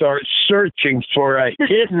and start searching for a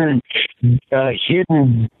hidden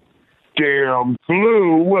damn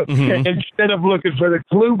clue. Mm-hmm. Instead of looking for the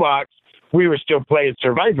clue box, we were still playing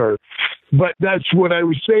Survivor. But that's what I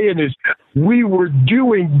was saying is we were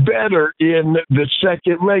doing better in the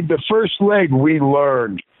second leg. The first leg, we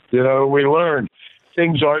learned.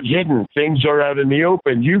 Things aren't hidden. Things are out in the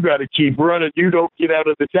open. You got to keep running. You don't get out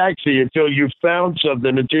of the taxi until you've found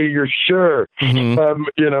something, until you're sure. Mm-hmm.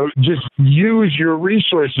 Just use your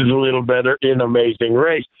resources a little better in Amazing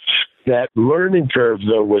Race. That learning curve,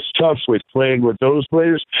 though, was tough with playing with those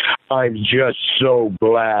players. I'm just so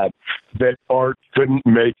glad that Art couldn't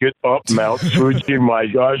make it up Mount Fuji. My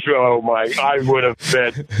gosh, I would have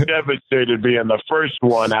been devastated being the first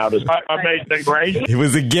one out of Amazing Race. It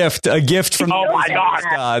was a gift from my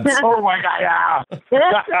gods. Oh my God!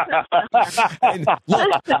 Yeah.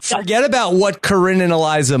 Look, forget about what Corinne and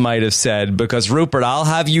Eliza might have said, because Rupert, I'll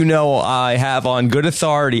have you know, I have on good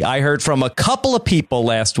authority. I heard from a couple of people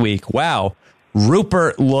last week. Wow,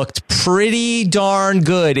 Rupert looked pretty darn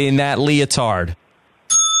good in that leotard.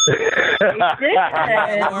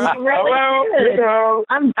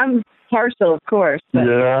 I'm partial, of course. But.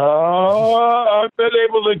 Yeah, I've been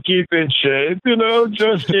able to keep in shape,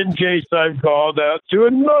 just in case I'm called out to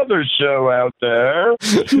another show out there.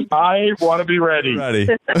 I want to be ready.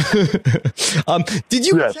 Did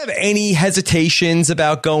you guys have any hesitations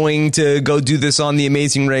about going to go do this on The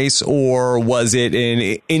Amazing Race, or was it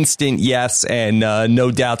an instant yes and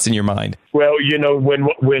no doubts in your mind? Well,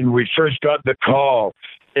 when we first got the call,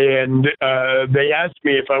 and they asked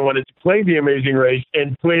me if I wanted to play The Amazing Race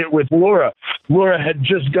and play it with Laura. Laura had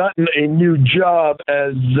just gotten a new job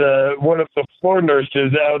as one of the floor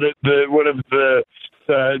nurses out at one of the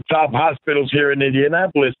top hospitals here in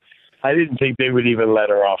Indianapolis. I didn't think they would even let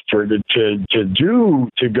her off to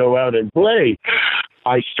go out and play.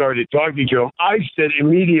 I started talking to him. I said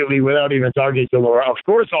immediately, without even talking to Laura, of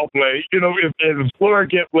course I'll play. If Laura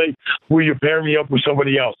can't play, will you pair me up with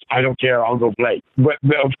somebody else? I don't care. I'll go play. But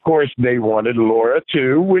of course they wanted Laura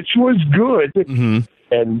too, which was good. Mm-hmm.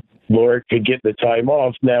 And Laura could get the time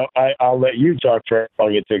off. Now, I'll let you talk for how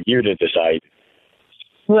long it took you to decide.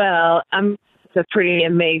 Well, it's a pretty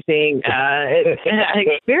amazing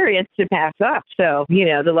experience to pass up. So,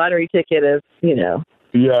 the lottery ticket is,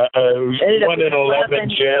 Yeah, 1 in 11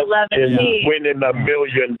 chance is winning $1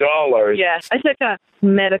 million. Yeah, I took a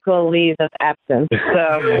medical leave of absence.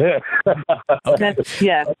 So,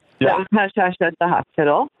 hush hush at the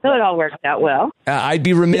hospital. So it all worked out well. I'd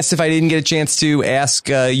be remiss if I didn't get a chance to ask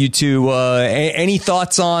you two any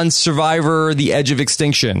thoughts on Survivor: The Edge of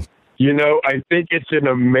Extinction. I think it's an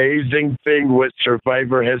amazing thing what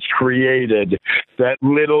Survivor has created. That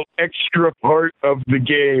little extra part of the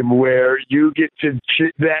game where you get to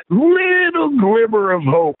that little glimmer of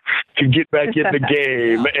hope to get back in the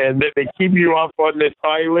game, and that they keep you off on this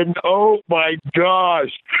island. Oh my gosh.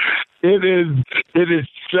 It is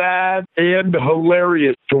sad and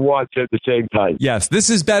hilarious to watch at the same time. Yes, this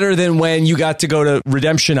is better than when you got to go to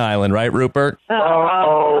Redemption Island, right, Rupert?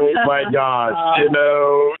 Oh my gosh.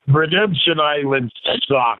 Redemption Island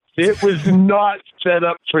sucked. It was not set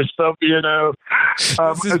up for some,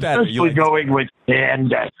 especially going with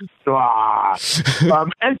Candace.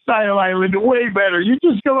 Exile Island, way better. You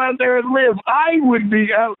just go out there and live. I would be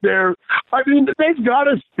out there. I mean, they've got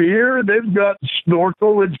a spear. They've got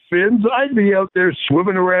snorkel and fins. I'd be out there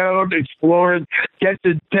swimming around, exploring,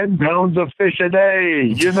 catching 10 pounds of fish a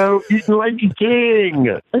day, eating like a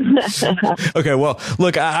king. Okay, well,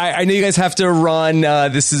 look, I know you guys have to run.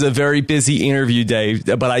 This is a very busy interview day,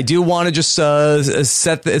 but I do want to just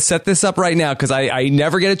set this up right now because I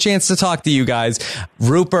never get a chance to talk to you guys,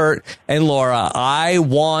 Rupert and Laura. I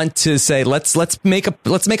want to say let's make a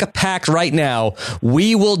pact right now.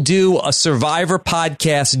 We will do a Survivor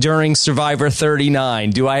podcast during Survivor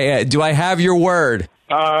 39. Do I have your word?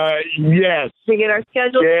 Yes. To get our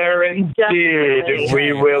schedule. Guaranteed.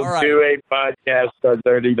 We will do a podcast on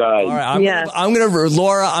 39. All right.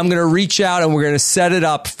 Laura, I'm going to reach out and we're going to set it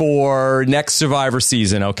up for next Survivor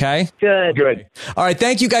season. Okay. Good. All right.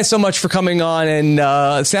 Thank you guys so much for coming on. And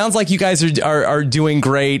it sounds like you guys are doing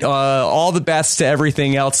great. All the best to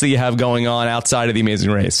everything else that you have going on outside of The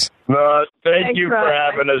Amazing Race. Thank you for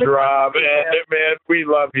having us, Rob. And, man, we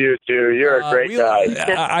love you, too. You're a great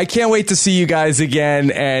guy. I can't wait to see you guys again.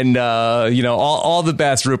 And, all the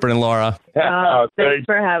best, Rupert and Laura. Thanks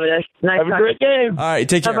for having us. Have a great game. All right,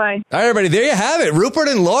 take care. Bye-bye. All right, everybody, there you have it. Rupert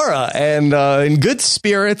and Laura, and in good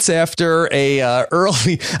spirits after a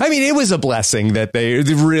early... I mean, it was a blessing that they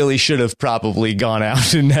really should have probably gone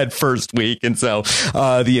out in that first week. And so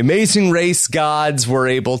the Amazing Race gods were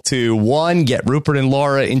able to, 1, get Rupert and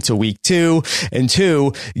Laura into week 2, and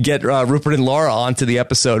 2, get Rupert and Laura onto the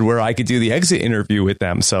episode where I could do the exit interview with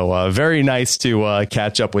them. So very nice to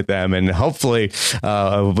catch up with them, and hopefully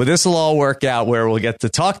this will all work out where we'll get to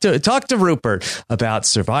talk to Rupert about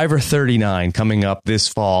Survivor 39 coming up this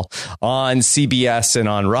fall on CBS and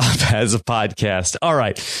on Rob Has a Podcast. All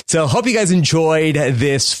right. So hope you guys enjoyed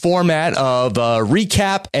this format of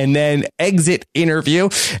recap and then exit interview.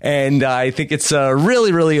 And I think it's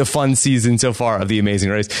really, really a fun season so far of The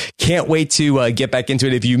Amazing Race. Can't wait to get back into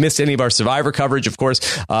it. If you missed any of our Survivor coverage, of course,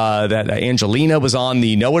 that Angelina was on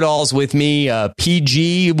the Know-It-Alls with me.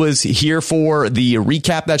 PG was here for the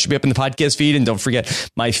recap. That should be up in the podcast feed. And don't forget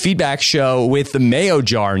my feedback show with the Mayo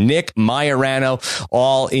Jar, Nick Majorano,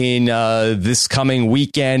 all in this coming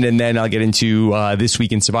weekend. And then I'll get into This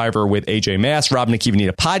Week in Survivor with AJ Mass. Rob and Akiva Need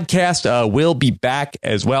a Podcast will be back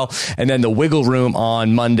as well. And then the Wiggle Room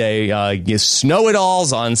on Monday,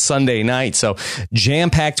 Snow-It-Alls on Sunday night. So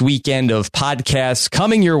jam-packed weekend of podcasts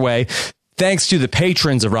coming your way. Thanks to the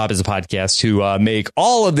patrons of Rob Has a Podcast who make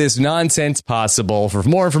all of this nonsense possible. For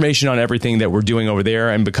more information on everything that we're doing over there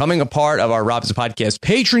and becoming a part of our Rob Has a Podcast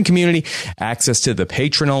patron community, access to the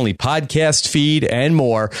patron-only podcast feed and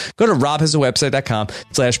more, go to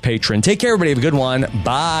robhasawebsite.com/patron. Take care, everybody. Have a good one.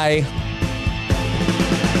 Bye.